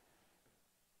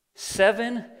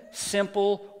 7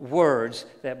 simple words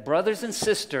that brothers and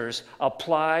sisters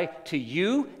apply to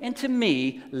you and to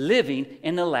me living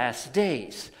in the last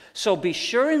days. So be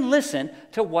sure and listen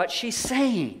to what she's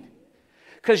saying.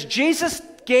 Because Jesus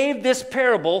gave this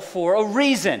parable for a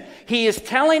reason. He is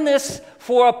telling this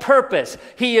for a purpose.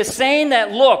 He is saying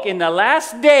that, look, in the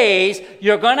last days,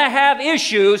 you're going to have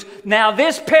issues. Now,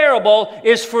 this parable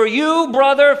is for you,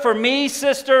 brother, for me,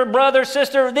 sister, brother,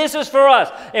 sister. This is for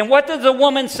us. And what does the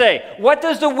woman say? What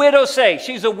does the widow say?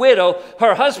 She's a widow.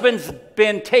 Her husband's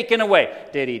been taken away.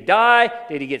 Did he die?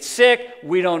 Did he get sick?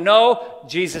 We don't know.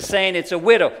 Jesus saying it's a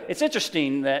widow. It's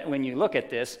interesting that when you look at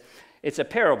this, it's a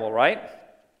parable, right?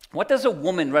 What does a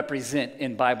woman represent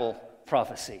in Bible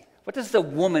prophecy? What does the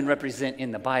woman represent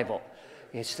in the Bible?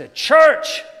 It's the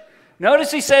church.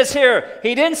 Notice he says here,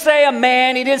 he didn't say a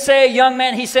man, he didn't say a young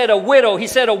man, he said a widow, he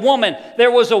said a woman.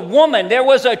 There was a woman, there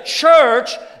was a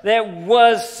church that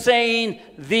was saying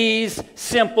these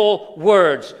simple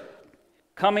words.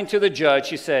 Coming to the judge,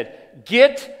 she said,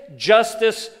 "Get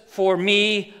justice for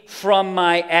me from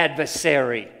my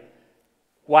adversary."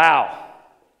 Wow.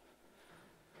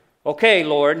 Okay,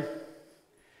 Lord.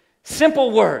 Simple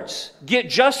words.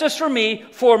 Get justice for me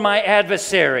for my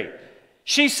adversary.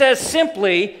 She says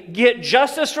simply, get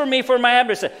justice for me for my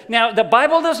adversary. Now, the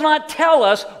Bible does not tell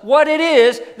us what it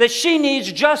is that she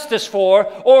needs justice for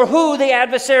or who the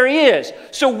adversary is.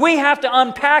 So we have to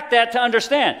unpack that to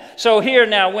understand. So here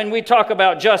now, when we talk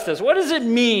about justice, what does it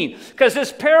mean? Because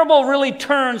this parable really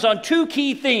turns on 2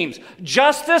 key themes,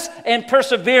 justice and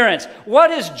perseverance.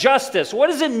 What is justice? What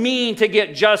does it mean to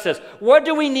get justice? What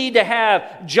do we need to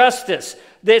have justice?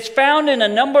 That's found in a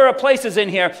number of places in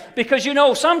here because, you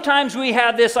know, sometimes we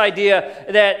have this idea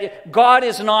that God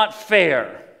is not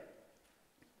fair.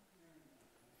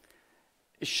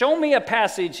 Show me a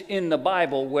passage in the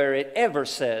Bible where it ever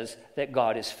says that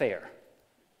God is fair.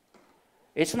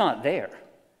 It's not there.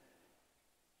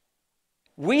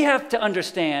 We have to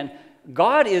understand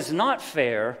God is not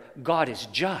fair, God is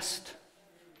just.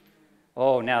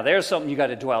 Oh, now there's something you got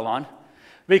to dwell on.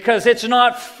 Because it's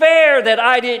not fair that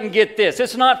I didn't get this.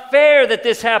 It's not fair that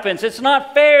this happens. It's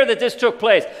not fair that this took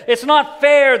place. It's not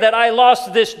fair that I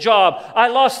lost this job. I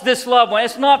lost this loved one.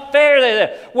 It's not fair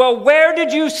that... Well, where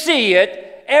did you see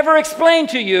it ever explained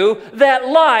to you that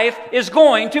life is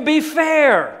going to be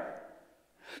fair?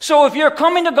 So if you're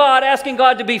coming to God asking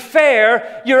God to be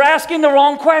fair, you're asking the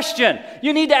wrong question.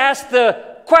 You need to ask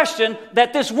the question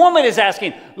that this woman is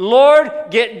asking. Lord,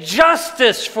 get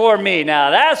justice for me. Now,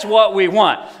 that's what we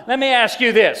want. Let me ask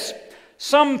you this.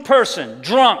 Some person,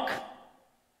 drunk,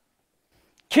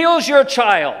 kills your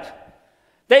child.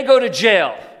 They go to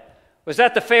jail. Was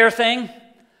that the fair thing?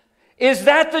 Is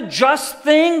that the just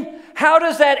thing? How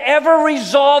does that ever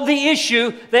resolve the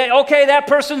issue that, okay, that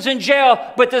person's in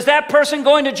jail, but does that person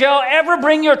going to jail ever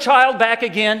bring your child back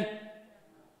again?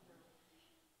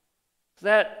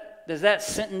 Does that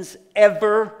sentence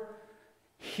ever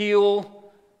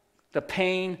heal the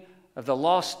pain of the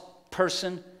lost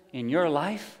person in your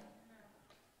life?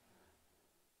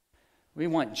 We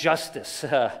want justice.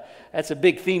 That's a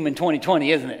big theme in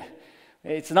 2020, isn't it?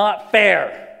 It's not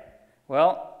fair.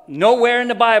 Well, nowhere in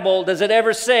the Bible does it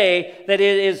ever say that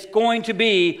it is going to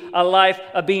be a life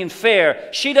of being fair.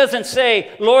 She doesn't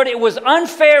say, Lord, it was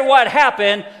unfair what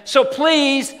happened, so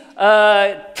please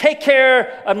take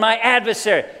care of my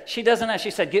adversary. She doesn't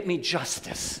actually say, get me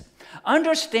justice.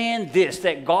 Understand this,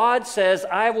 that God says,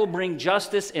 I will bring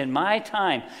justice in my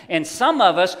time. And some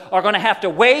of us are going to have to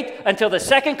wait until the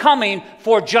second coming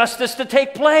for justice to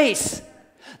take place.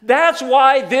 That's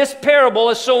why this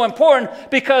parable is so important,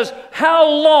 because how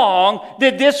long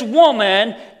did this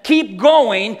woman keep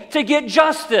going to get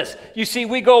justice. You see,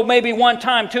 we go maybe one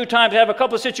time, two times, have a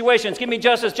couple of situations. Give me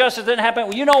justice. Justice didn't happen.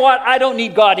 Well, you know what? I don't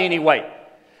need God anyway.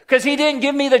 Because he didn't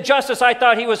give me the justice I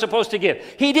thought he was supposed to give.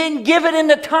 He didn't give it in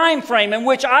the time frame in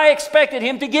which I expected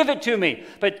him to give it to me.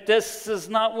 But this is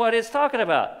not what it's talking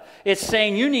about. It's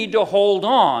saying you need to hold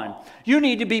on. You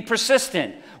need to be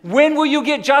persistent. When will you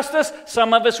get justice?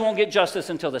 Some of us won't get justice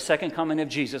until the second coming of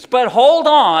Jesus. But hold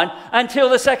on until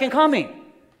the second coming.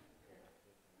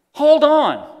 Hold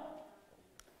on.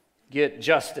 Get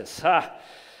justice.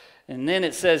 And then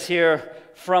it says here,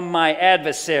 from my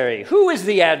adversary. Who is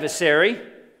the adversary?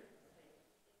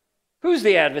 Who's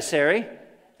the adversary?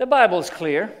 The Bible is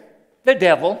clear. The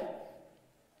devil.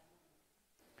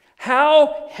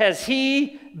 How has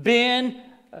he been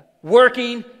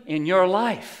working in your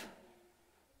life?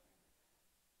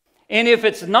 And if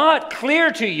it's not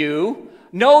clear to you,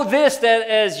 know this, that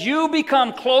as you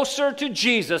become closer to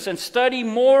Jesus and study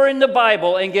more in the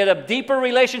Bible and get a deeper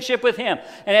relationship with him,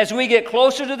 and as we get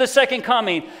closer to the second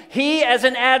coming, he as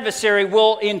an adversary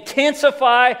will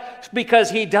intensify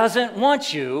because he doesn't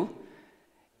want you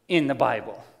in the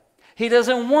Bible. He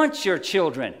doesn't want your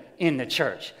children in the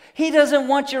church. He doesn't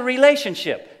want your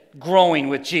relationship growing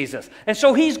with Jesus. And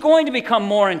so he's going to become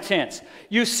more intense.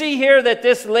 You see here that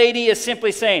this lady is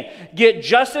simply saying, get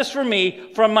justice for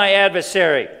me from my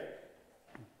adversary.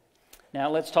 Now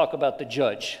let's talk about the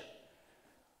judge.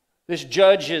 This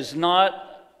judge is not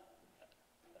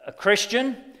a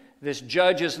Christian. This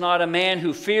judge is not a man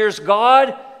who fears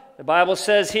God. The Bible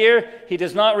says here, he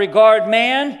does not regard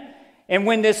man. And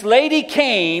when this lady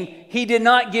came, he did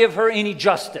not give her any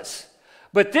justice.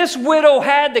 But this widow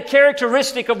had the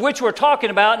characteristic of which we're talking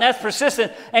about, and that's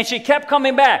persistent, and she kept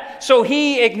coming back. So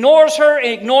he ignores her,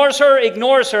 ignores her,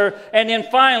 ignores her, and then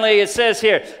finally it says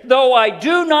here, though I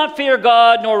do not fear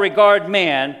God nor regard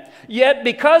man, yet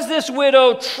because this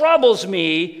widow troubles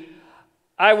me,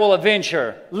 I will avenge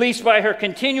her, lest by her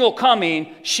continual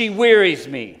coming she wearies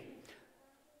me.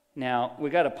 Now, we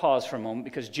got to pause for a moment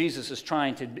because Jesus is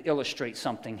trying to illustrate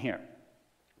something here.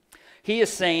 He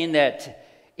is saying that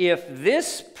if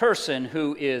this person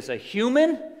who is a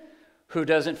human, who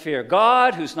doesn't fear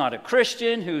God, who's not a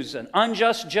Christian, who's an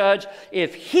unjust judge,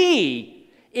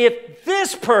 if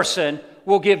this person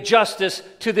will give justice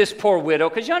to this poor widow,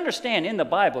 because you understand in the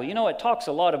Bible, it talks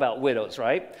a lot about widows,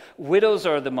 right? Widows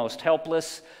are the most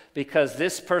helpless because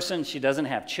this person, she doesn't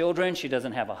have children, she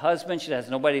doesn't have a husband, she has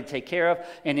nobody to take care of.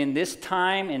 And in this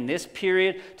time, in this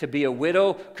period, to be a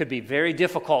widow could be very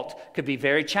difficult, could be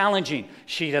very challenging.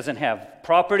 She doesn't have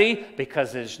property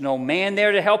because there's no man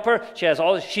there to help her.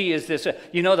 She is this.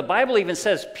 The Bible even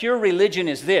says pure religion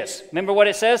is this. Remember what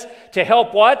it says? To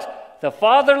help what? The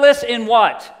fatherless in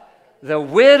what? The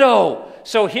widow.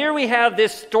 So here we have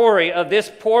this story of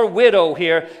this poor widow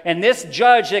here and this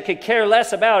judge that could care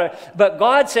less about her. But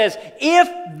God says, if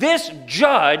this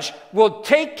judge will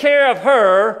take care of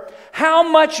her, how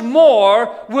much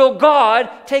more will God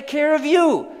take care of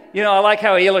you? I like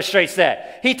how he illustrates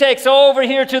that. He takes over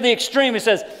here to the extreme. He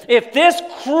says, if this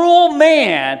cruel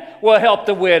man will help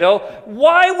the widow,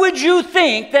 why would you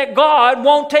think that God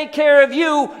won't take care of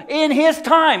you in his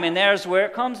time? And there's where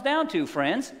it comes down to,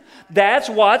 friends. That's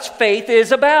what faith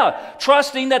is about.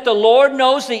 Trusting that the Lord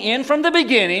knows the end from the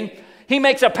beginning. He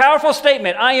makes a powerful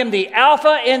statement. I am the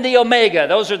Alpha and the Omega.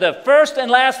 Those are the first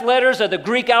and last letters of the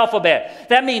Greek alphabet.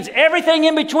 That means everything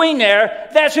in between there,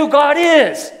 that's who God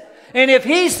is. And if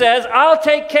he says, I'll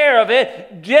take care of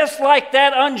it, just like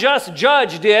that unjust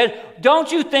judge did, don't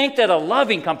you think that a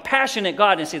loving, compassionate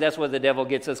God, and see, that's where the devil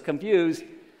gets us confused.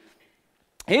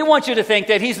 He wants you to think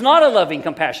that he's not a loving,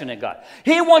 compassionate God.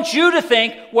 He wants you to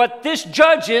think what this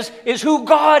judge is who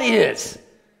God is.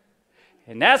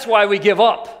 And that's why we give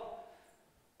up.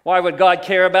 Why would God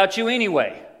care about you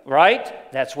anyway?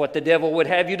 Right? That's what the devil would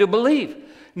have you to believe.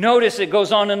 Notice it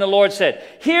goes on, and the Lord said,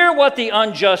 hear what the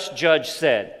unjust judge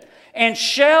said. And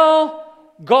shall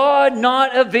God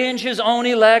not avenge his own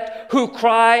elect who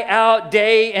cry out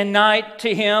day and night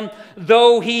to him,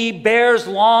 though he bears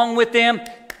long with them?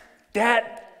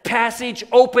 That passage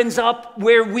opens up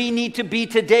where we need to be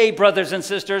today, brothers and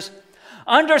sisters.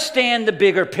 Understand the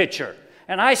bigger picture.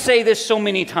 And I say this so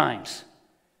many times.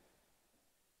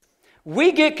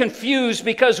 We get confused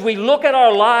because we look at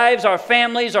our lives, our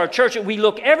families, our church, we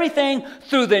look everything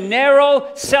through the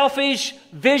narrow, selfish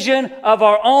vision of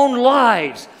our own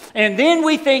lives. And then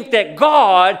we think that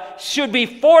God should be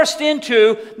forced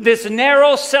into this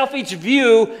narrow, selfish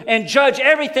view and judge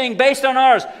everything based on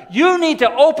ours. You need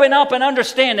to open up and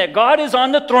understand that God is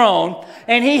on the throne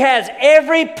and He has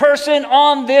every person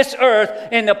on this earth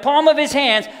in the palm of His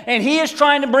hands, and He is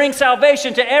trying to bring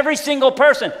salvation to every single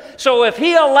person. So if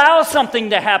He allows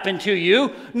something to happen to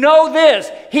you, know this: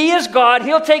 He is God.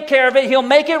 He'll take care of it. He'll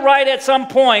make it right at some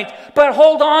point, but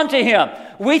hold on to Him.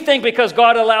 We think because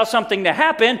God allows something to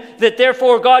happen that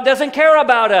therefore God doesn't care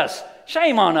about us.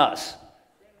 Shame on us.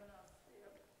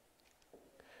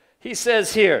 He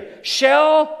says here,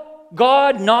 shall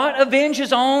God not avenge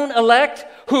His own elect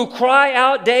who cry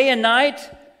out day and night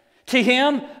to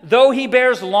Him, though He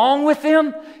bears long with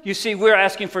them? You see, we're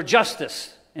asking for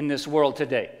justice in this world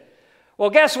today.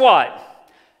 Well, guess what?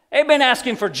 They've been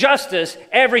asking for justice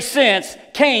ever since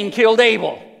Cain killed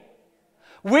Abel.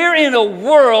 We're in a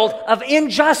world of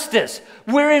injustice.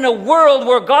 We're in a world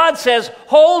where God says,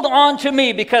 hold on to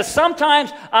me, because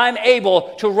sometimes I'm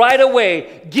able to right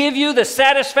away give you the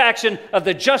satisfaction of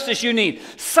the justice you need.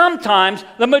 Sometimes,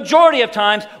 the majority of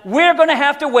times, we're going to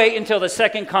have to wait until the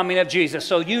second coming of Jesus.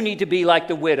 So you need to be like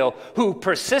the widow who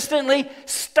persistently,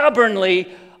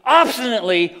 stubbornly,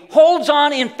 obstinately holds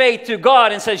on in faith to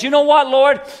God and says, you know what,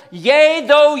 Lord? Yea,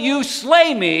 though you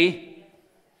slay me,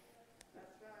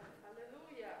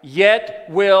 yet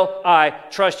will I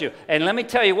trust you. And let me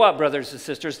tell you what, brothers and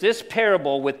sisters, this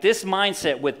parable with this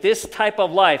mindset, with this type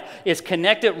of life, is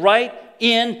connected right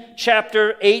in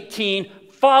chapter 18,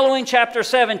 following chapter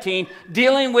 17,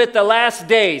 dealing with the last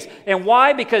days. And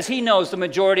why? Because He knows the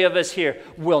majority of us here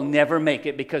will never make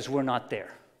it because we're not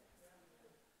there.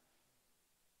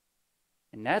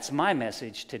 And that's my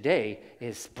message today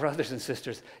is, brothers and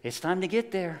sisters, it's time to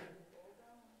get there.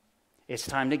 It's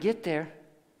time to get there.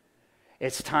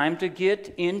 It's time to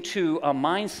get into a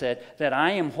mindset that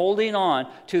I am holding on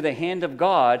to the hand of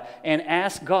God and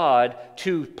ask God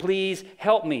to please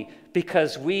help me,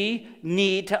 because we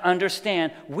need to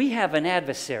understand we have an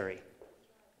adversary.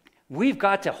 We've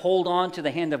got to hold on to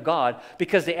the hand of God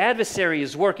because the adversary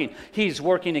is working. He's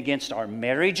working against our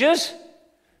marriages.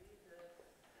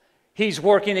 He's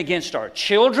working against our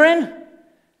children.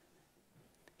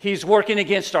 He's working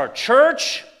against our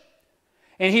church.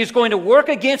 And He's going to work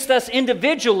against us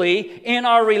individually in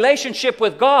our relationship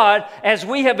with God, as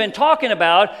we have been talking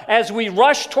about. As we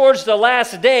rush towards the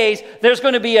last days, there's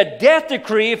going to be a death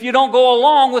decree if you don't go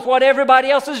along with what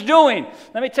everybody else is doing.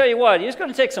 Let me tell you what, it's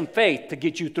going to take some faith to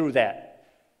get you through that.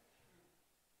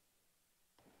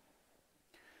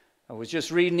 I was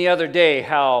just reading the other day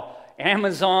how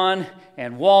Amazon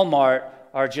and Walmart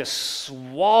are just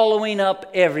swallowing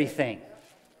up everything.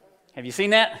 Have you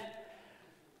seen that?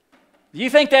 Do you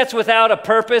think that's without a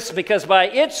purpose? Because by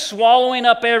it swallowing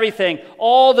up everything,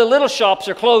 all the little shops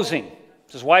are closing,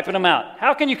 just wiping them out.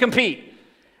 How can you compete?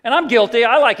 And I'm guilty.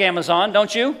 I like Amazon,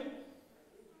 don't you?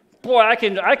 Boy, I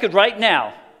could right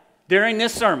now, during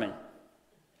this sermon,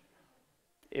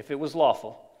 if it was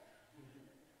lawful.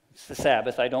 It's the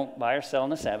Sabbath. I don't buy or sell on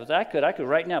the Sabbath. I could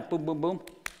right now, boom, boom, boom.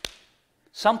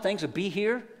 Some things would be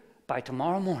here by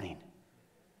tomorrow morning.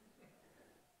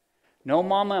 No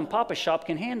mama and papa shop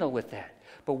can handle with that.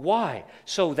 But why?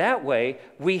 So that way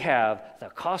we have the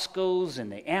Costcos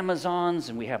and the Amazons,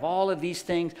 and we have all of these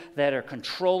things that are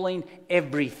controlling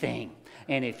everything.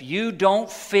 And if you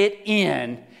don't fit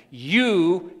in,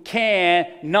 you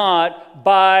cannot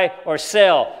buy or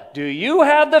sell. Do you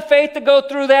have the faith to go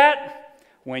through that?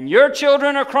 When your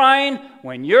children are crying,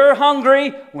 when you're hungry,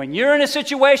 when you're in a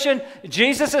situation,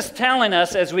 Jesus is telling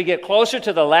us as we get closer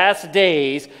to the last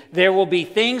days, there will be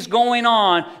things going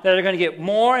on that are going to get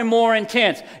more and more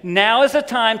intense. Now is the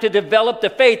time to develop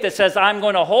the faith that says, I'm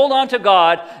going to hold on to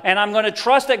God, and I'm going to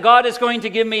trust that God is going to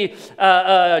give me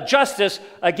justice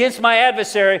against my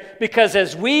adversary, because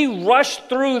as we rush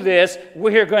through this,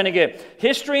 we're going to get,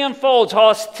 history unfolds,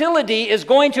 hostility is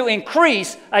going to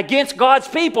increase against God's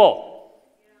people.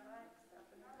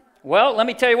 Well, let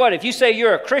me tell you what, if you say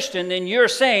you're a Christian, then you're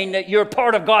saying that you're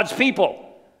part of God's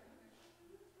people.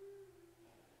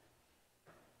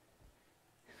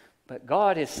 But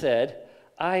God has said,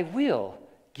 I will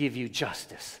give you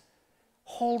justice.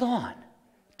 Hold on.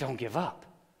 Don't give up.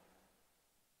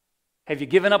 Have you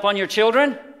given up on your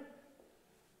children?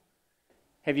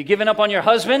 Have you given up on your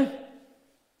husband?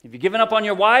 Have you given up on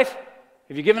your wife?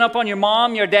 Have you given up on your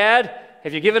mom, your dad?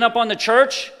 Have you given up on the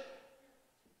church?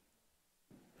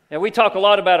 Now, we talk a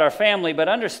lot about our family, but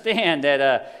understand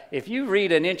that if you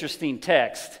read an interesting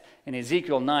text in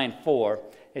Ezekiel 9:4,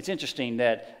 it's interesting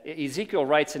that Ezekiel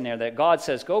writes in there that God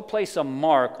says, go place a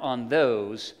mark on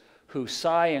those who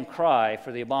sigh and cry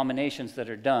for the abominations that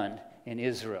are done in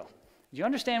Israel. Do you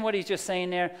understand what he's just saying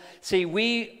there? See,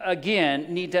 we,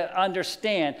 again, need to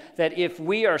understand that if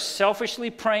we are selfishly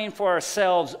praying for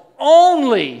ourselves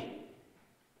only,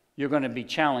 you're going to be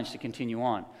challenged to continue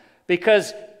on.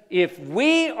 Because if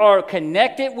we are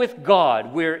connected with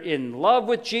God, we're in love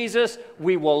with Jesus,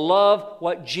 we will love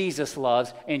what Jesus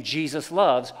loves, and Jesus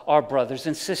loves our brothers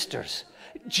and sisters.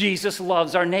 Jesus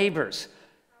loves our neighbors.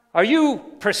 Are you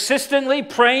persistently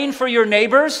praying for your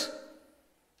neighbors?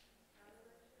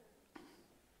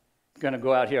 I'm going to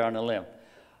go out here on a limb.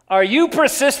 Are you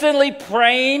persistently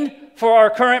praying for our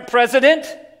current president?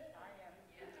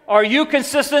 Are you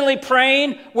consistently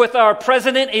praying with our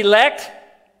president-elect?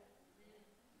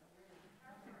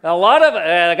 A lot of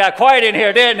it got quiet in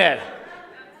here, didn't it?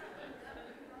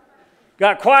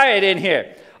 Got quiet in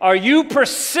here. Are you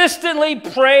persistently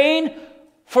praying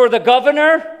for the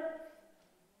governor?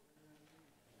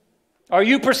 Are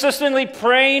you persistently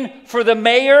praying for the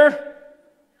mayor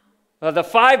of the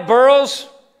 5 boroughs?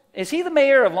 Is he the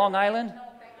mayor of Long Island?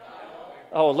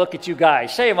 Oh, look at you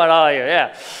guys. Shame on all of you,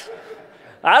 yeah.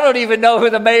 I don't even know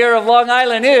who the mayor of Long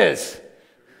Island is.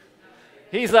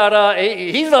 He's not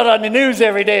on the news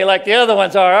every day like the other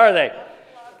ones are they?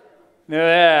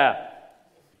 Yeah.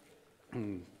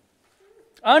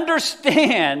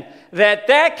 Understand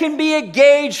that can be a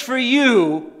gauge for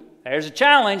you. There's a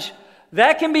challenge.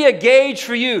 That can be a gauge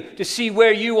for you to see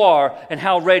where you are and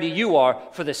how ready you are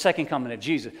for the second coming of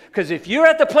Jesus. Because if you're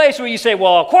at the place where you say,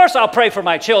 well, of course I'll pray for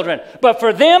my children, but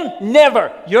for them,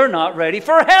 never. You're not ready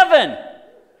for heaven.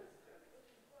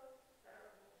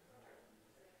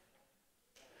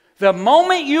 The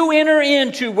moment you enter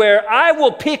into where I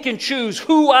will pick and choose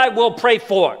who I will pray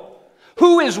for,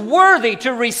 who is worthy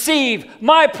to receive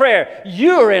my prayer,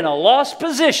 you're in a lost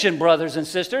position, brothers and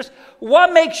sisters.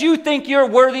 What makes you think you're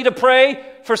worthy to pray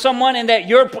for someone and that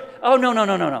you're... Oh,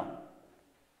 no.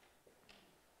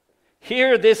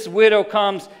 Here this widow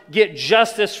comes, get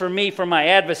justice for me from my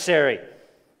adversary.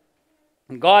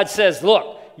 And God says,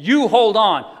 look, you hold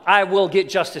on, I will get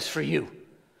justice for you.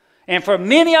 And for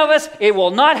many of us, it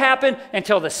will not happen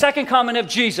until the second coming of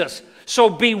Jesus. So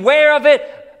beware of it.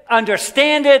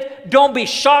 Understand it. Don't be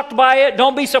shocked by it.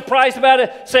 Don't be surprised about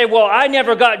it. Say, well, I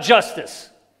never got justice.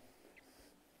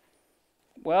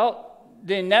 Well,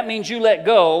 then that means you let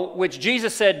go, which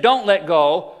Jesus said, don't let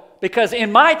go, because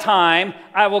in my time,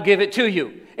 I will give it to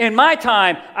you. In my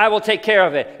time, I will take care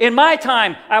of it. In my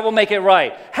time, I will make it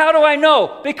right. How do I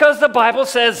know? Because the Bible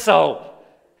says so.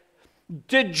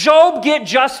 Did Job get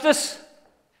justice?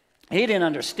 He didn't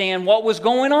understand what was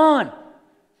going on.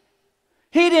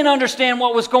 He didn't understand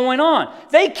what was going on.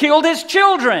 They killed his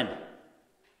children.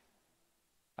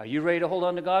 Are you ready to hold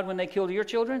on to God when they kill your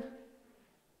children?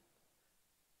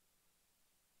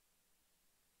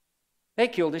 They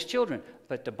killed his children.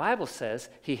 But the Bible says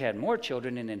he had more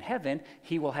children, and in heaven,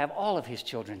 he will have all of his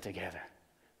children together.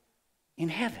 In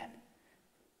heaven.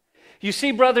 You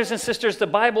see, brothers and sisters, the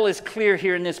Bible is clear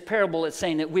here in this parable. It's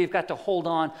saying that we've got to hold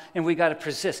on and we've got to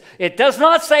persist. It does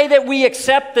not say that we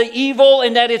accept the evil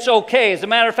and that it's okay. As a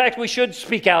matter of fact, we should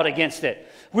speak out against it.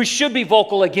 We should be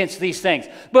vocal against these things.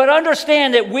 But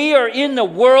understand that we are in the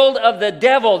world of the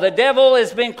devil. The devil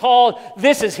has been called,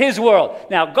 this is his world.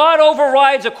 Now, God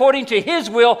overrides according to his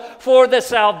will for the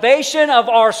salvation of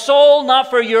our soul,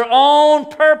 not for your own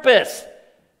purpose.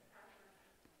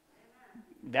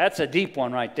 That's a deep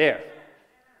one right there.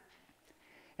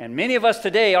 And many of us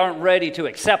today aren't ready to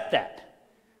accept that.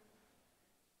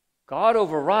 God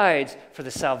overrides for the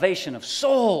salvation of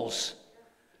souls.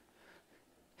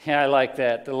 Yeah, I like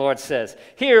that. The Lord says,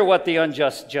 hear what the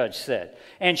unjust judge said.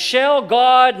 And shall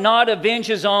God not avenge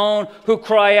his own who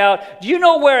cry out? Do you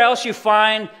know where else you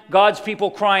find God's people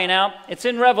crying out? It's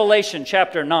in Revelation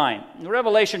chapter 9. In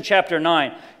Revelation chapter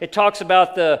 9, it talks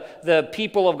about the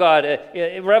people of God.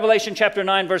 In Revelation chapter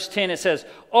 9, verse 10, it says,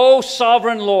 O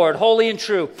sovereign Lord, holy and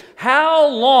true, how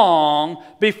long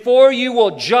before you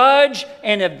will judge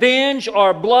and avenge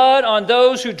our blood on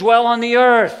those who dwell on the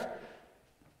earth?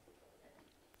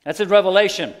 That's in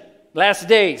Revelation. Last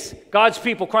days, God's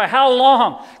people cry, how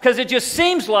long? Because it just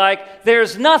seems like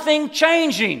there's nothing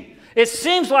changing. It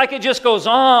seems like it just goes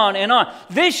on and on.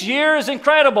 This year is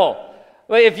incredible.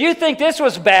 But if you think this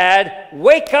was bad,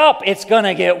 wake up. It's going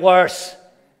to get worse.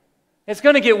 It's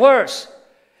going to get worse.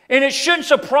 And it shouldn't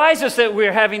surprise us that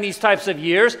we're having these types of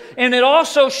years. And it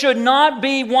also should not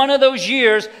be one of those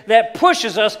years that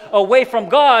pushes us away from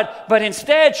God, but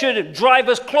instead should drive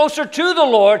us closer to the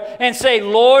Lord and say,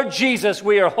 Lord Jesus,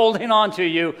 we are holding on to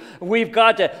you. We've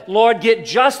got to, Lord, get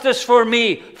justice for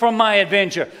me from my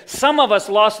avenger. Some of us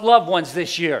lost loved ones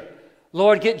this year.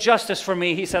 Lord, get justice for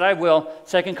me. He said, I will.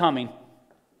 Second coming.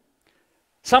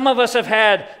 Some of us have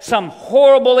had some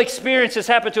horrible experiences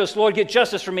happen to us. Lord, get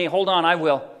justice for me. Hold on, I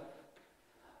will.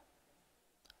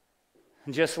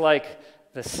 Just like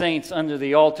the saints under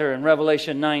the altar in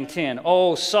Revelation 9:10.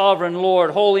 "O sovereign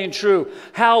Lord, holy and true,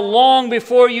 how long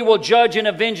before you will judge and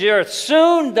avenge the earth?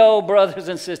 Soon, though, brothers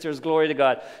and sisters, glory to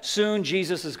God, soon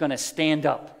Jesus is going to stand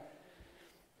up.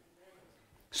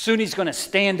 Soon he's going to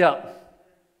stand up.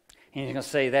 And he's going to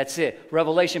say, that's it.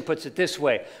 Revelation puts it this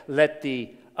way: let the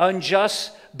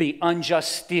unjust be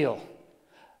unjust still.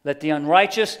 Let the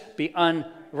unrighteous be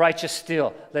unrighteous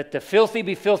still. Let the filthy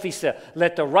be filthy still.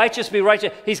 Let the righteous be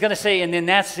righteous." He's going to say, and then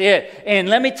that's it. And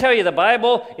let me tell you, the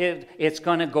Bible, it's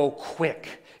going to go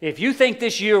quick. If you think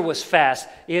this year was fast,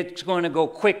 it's going to go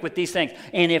quick with these things.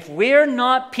 And if we're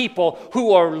not people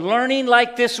who are learning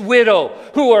like this widow,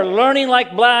 who are learning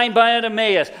like blind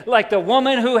Bartimaeus, like the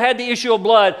woman who had the issue of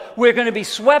blood, we're going to be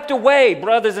swept away.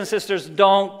 Brothers and sisters,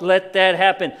 don't let that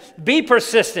happen. Be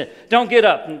persistent. Don't get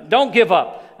up. Don't give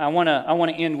up. I want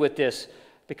to end with this,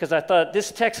 because I thought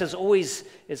this text it's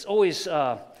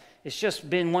just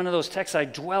been one of those texts I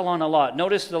dwell on a lot.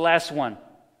 Notice the last one.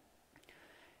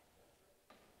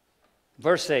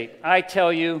 Verse 8, "I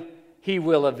tell you, he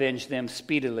will avenge them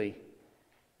speedily."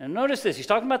 And notice this, he's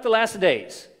talking about the last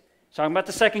days. He's talking about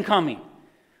the second coming.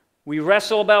 We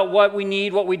wrestle about what we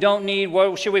need, what we don't need,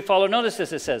 what should we follow. Notice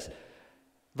this, it says,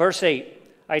 verse 8,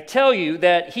 "I tell you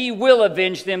that he will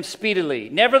avenge them speedily.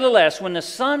 Nevertheless, when the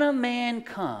Son of Man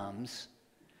comes,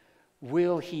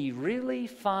 will he really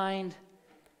find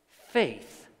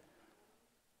faith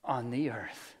on the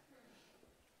earth?"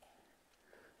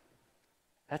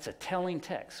 That's a telling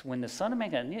text. When the Son of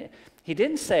Man comes, he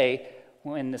didn't say,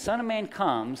 when the Son of Man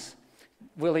comes,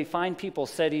 will he find people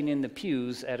sitting in the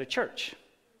pews at a church?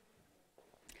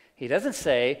 He doesn't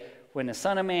say, when the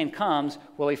Son of Man comes,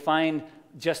 will he find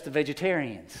just the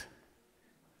vegetarians?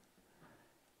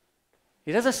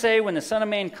 He doesn't say, when the Son of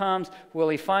Man comes, will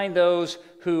he find those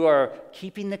who are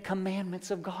keeping the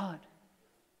commandments of God?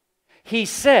 He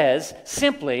says,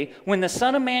 simply, when the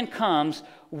Son of Man comes,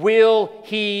 will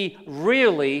he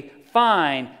really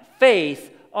find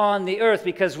faith on the earth?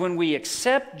 Because when we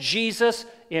accept Jesus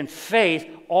in faith,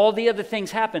 all the other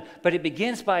things happen, but it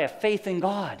begins by a faith in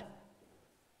God.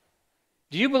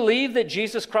 Do you believe that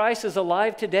Jesus Christ is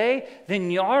alive today?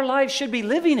 Then our lives should be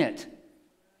living it.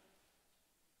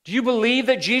 Do you believe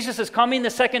that Jesus is coming the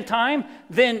second time?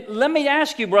 Then let me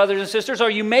ask you, brothers and sisters, are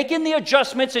you making the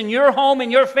adjustments in your home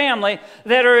and your family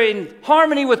that are in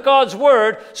harmony with God's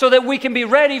Word so that we can be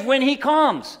ready when He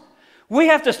comes? We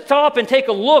have to stop and take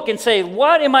a look and say,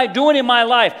 what am I doing in my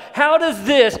life? How does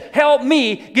this help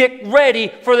me get ready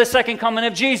for the second coming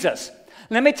of Jesus?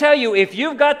 Let me tell you, if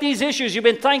you've got these issues, you've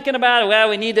been thinking about, well,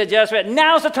 we need to adjust it.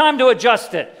 Now's the time to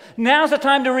adjust it. Now's the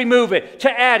time to remove it, to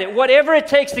add it, whatever it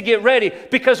takes to get ready.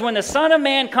 Because when the Son of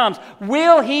Man comes,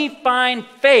 will He find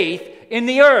faith in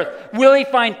the earth? Will He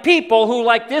find people who,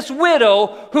 like this widow,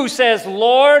 who says,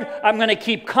 Lord, I'm going to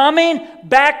keep coming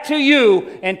back to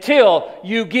you until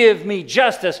you give me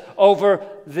justice over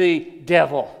the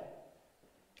devil?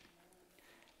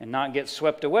 And not get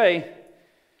swept away.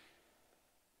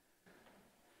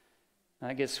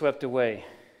 Not get swept away.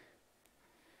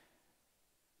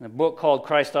 In a book called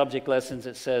Christ Object Lessons,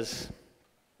 it says,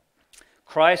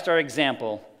 Christ, our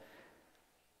example,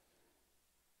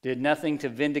 did nothing to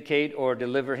vindicate or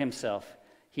deliver himself.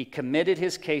 He committed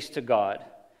his case to God,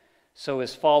 so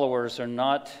his followers are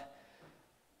not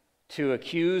to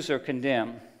accuse or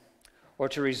condemn or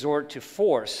to resort to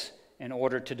force in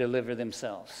order to deliver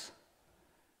themselves.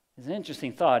 It's an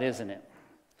interesting thought, isn't it?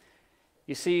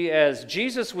 You see, as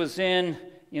Jesus was in,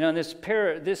 this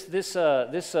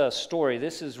story,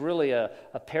 this is really a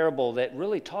parable that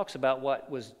really talks about what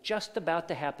was just about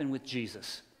to happen with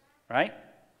Jesus, right?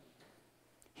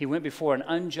 He went before an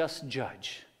unjust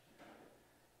judge.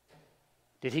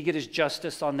 Did he get his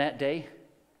justice on that day?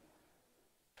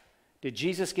 Did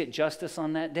Jesus get justice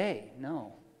on that day?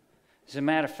 No. As a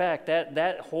matter of fact,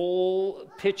 that whole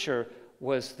picture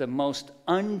was the most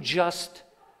unjust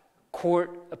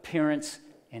court appearance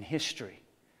in history.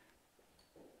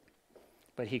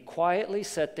 But he quietly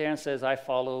sat there and says, I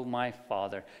follow my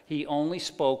Father. He only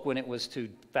spoke when it was to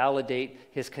validate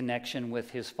his connection with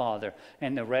his Father.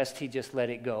 And the rest, he just let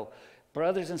it go.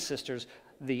 Brothers and sisters,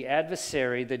 the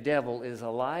adversary, the devil, is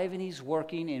alive and he's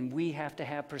working, and we have to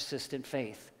have persistent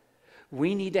faith.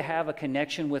 We need to have a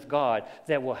connection with God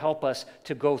that will help us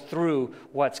to go through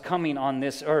what's coming on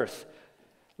this earth.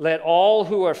 Let all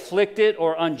who are afflicted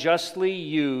or unjustly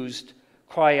used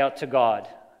cry out to God.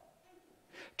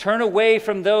 Turn away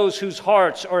from those whose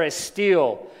hearts are as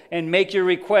steel and make your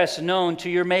requests known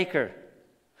to your Maker.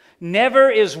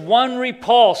 Never is one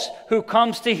repulsed who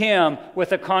comes to him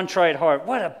with a contrite heart.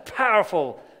 What a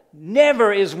powerful,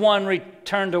 never is one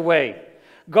turned away.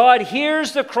 God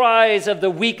hears the cries of the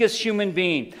weakest human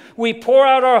being. We pour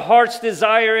out our heart's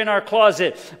desire in our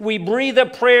closet. We breathe a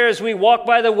prayer as we walk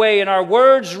by the way, and our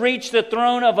words reach the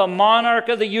throne of a monarch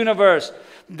of the universe.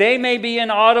 They may be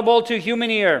inaudible to human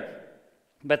ear,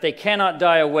 but they cannot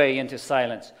die away into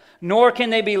silence. Nor can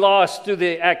they be lost through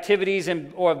the activities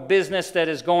or business that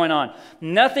is going on.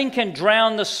 Nothing can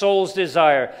drown the soul's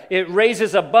desire. It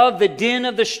raises above the din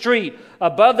of the street,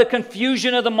 above the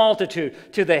confusion of the multitude,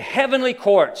 to the heavenly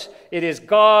courts. It is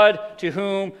God to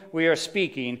whom we are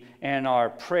speaking, and our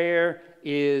prayer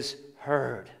is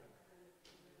heard.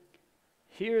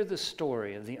 Hear the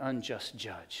story of the unjust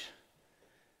judge.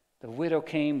 The widow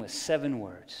came with 7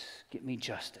 words, "Get me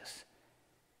justice."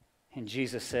 And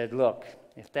Jesus said, look,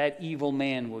 if that evil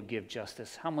man would give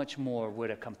justice, how much more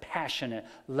would a compassionate,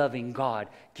 loving God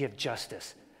give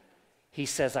justice? He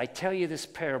says, I tell you this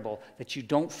parable that you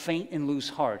don't faint and lose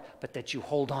heart, but that you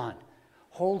hold on,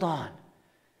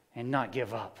 and not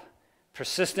give up.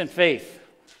 Persistent faith.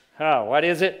 How? What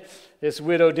is it? This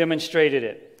widow demonstrated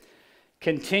it.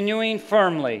 Continuing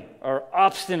firmly or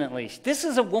obstinately. This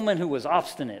is a woman who was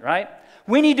obstinate, right?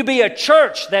 We need to be a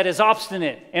church that is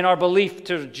obstinate in our belief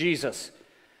to Jesus.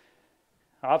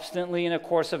 Obstinately in a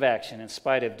course of action in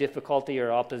spite of difficulty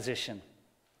or opposition.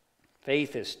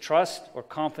 Faith is trust or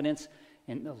confidence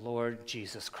in the Lord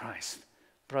Jesus Christ.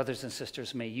 Brothers and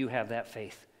sisters, may you have that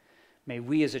faith. May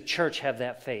we as a church have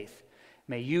that faith.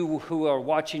 May you who are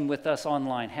watching with us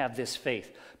online have this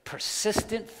faith.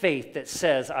 Persistent faith that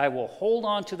says, I will hold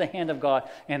on to the hand of God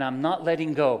and I'm not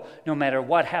letting go no matter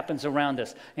what happens around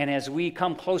us. And as we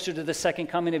come closer to the second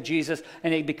coming of Jesus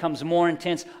and it becomes more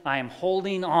intense, I am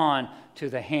holding on to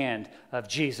the hand of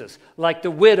Jesus. Like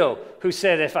the widow who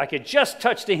said, if I could just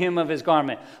touch the hem of his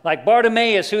garment. Like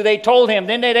Bartimaeus, who they told him,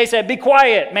 then they said, be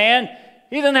quiet, man.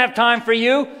 He doesn't have time for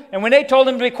you. And when they told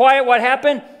him to be quiet, what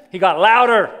happened? He got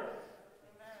louder.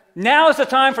 Now is the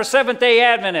time for Seventh-day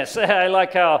Adventists. I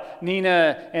like how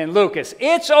Nina and Lucas.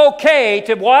 It's okay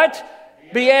to what?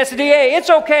 Be SDA. It's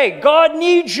okay. God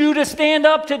needs you to stand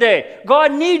up today.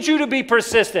 God needs you to be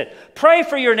persistent. Pray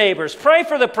for your neighbors. Pray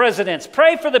for the presidents.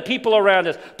 Pray for the people around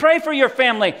us. Pray for your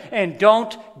family. And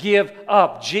don't give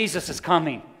up. Jesus is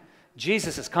coming.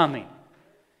 Jesus is coming.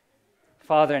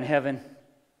 Father in heaven,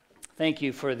 thank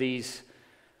you for these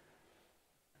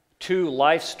 2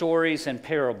 life stories and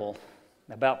parable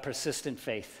about persistent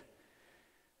faith.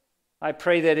 I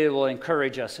pray that it will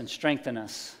encourage us and strengthen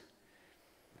us.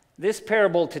 This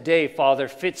parable today, Father,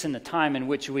 fits in the time in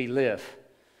which we live.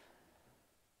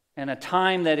 And a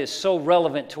time that is so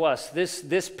relevant to us.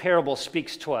 This parable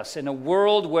speaks to us. In a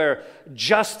world where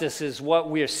justice is what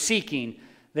we are seeking,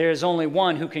 there is only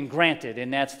one who can grant it,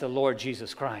 and that's the Lord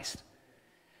Jesus Christ.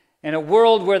 In a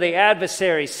world where the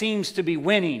adversary seems to be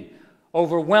winning,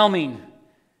 overwhelming,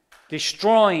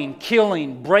 destroying,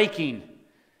 killing, breaking,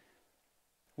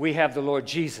 we have the Lord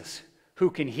Jesus who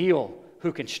can heal,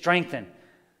 who can strengthen,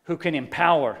 who can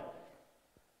empower.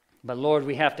 But Lord,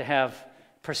 we have to have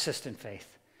persistent faith.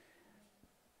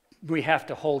 We have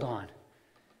to hold on.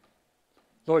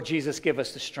 Lord Jesus, give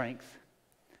us the strength.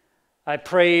 I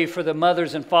pray for the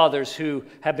mothers and fathers who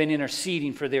have been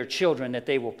interceding for their children that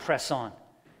they will press on.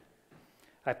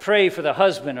 I pray for the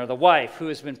husband or the wife who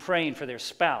has been praying for their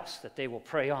spouse, that they will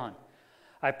pray on.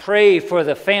 I pray for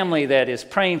the family that is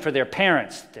praying for their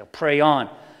parents, that they'll pray on.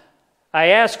 I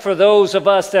ask for those of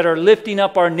us that are lifting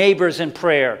up our neighbors in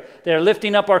prayer, that are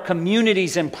lifting up our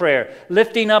communities in prayer,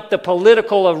 lifting up the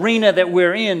political arena that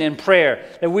we're in prayer,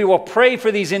 that we will pray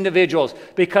for these individuals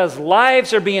because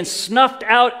lives are being snuffed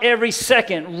out every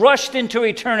second, rushed into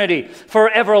eternity,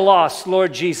 forever lost.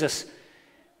 Lord Jesus,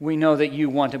 we know that you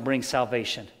want to bring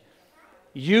salvation.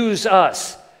 Use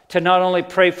us to not only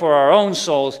pray for our own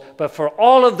souls, but for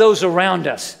all of those around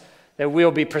us, that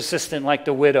we'll be persistent like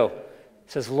the widow.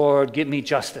 It says, Lord, give me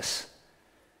justice.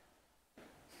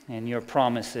 And your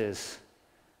promise is,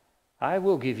 I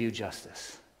will give you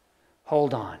justice.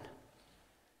 Hold on.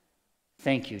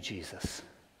 Thank you, Jesus.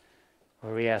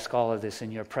 For we ask all of this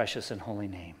in your precious and holy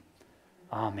name.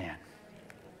 Amen.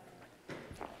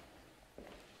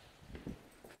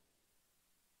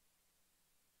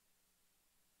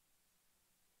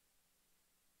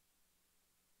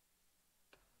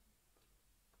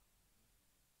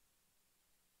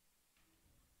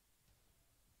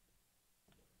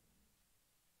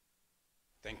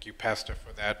 Thank you, Pastor,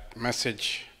 for that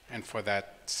message and for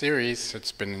that series.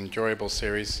 It's been an enjoyable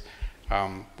series.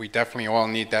 We definitely all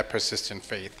need that persistent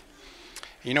faith.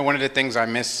 You know, one of the things I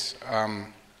miss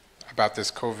about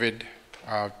this COVID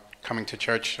coming to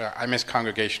church, I miss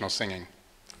congregational singing.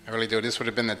 I really do. This would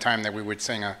have been the time that we would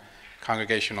sing a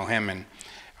congregational hymn. And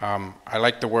I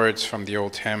like the words from the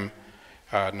old hymn,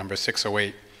 number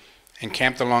 608.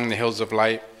 Encamped along the hills of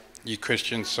light, ye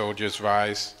Christian soldiers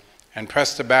rise, and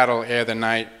press to battle ere the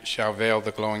night shall veil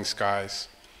the glowing skies.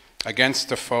 Against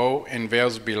the foe in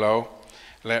vales below,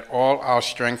 let all our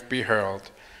strength be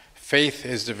hurled. Faith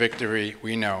is the victory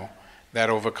we know that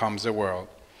overcomes the world.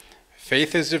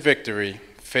 Faith is the victory,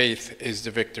 faith is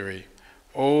the victory.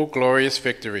 Oh, glorious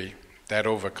victory that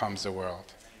overcomes the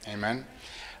world. Amen.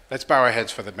 Let's bow our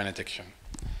heads for the benediction.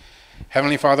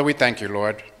 Heavenly Father, we thank you,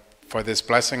 Lord, for this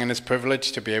blessing and this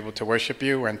privilege to be able to worship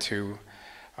you and to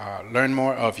learn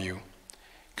more of you.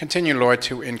 Continue, Lord,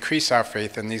 to increase our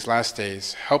faith in these last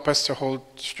days. Help us to hold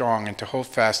strong and to hold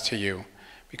fast to you,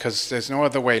 because there's no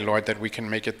other way, Lord, that we can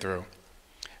make it through.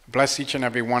 Bless each and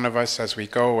every one of us as we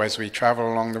go, as we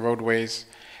travel along the roadways,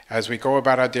 as we go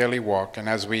about our daily walk, and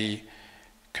as we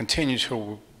continue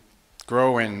to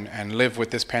grow and live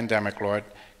with this pandemic, Lord.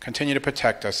 Continue to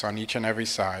protect us on each and every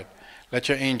side. Let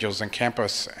your angels encamp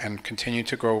us and continue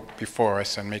to go before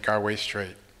us and make our way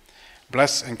straight.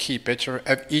 Bless and keep each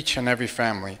and every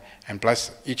family, and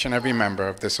bless each and every member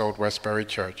of this Old Westbury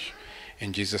Church.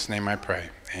 In Jesus' name I pray.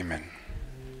 Amen.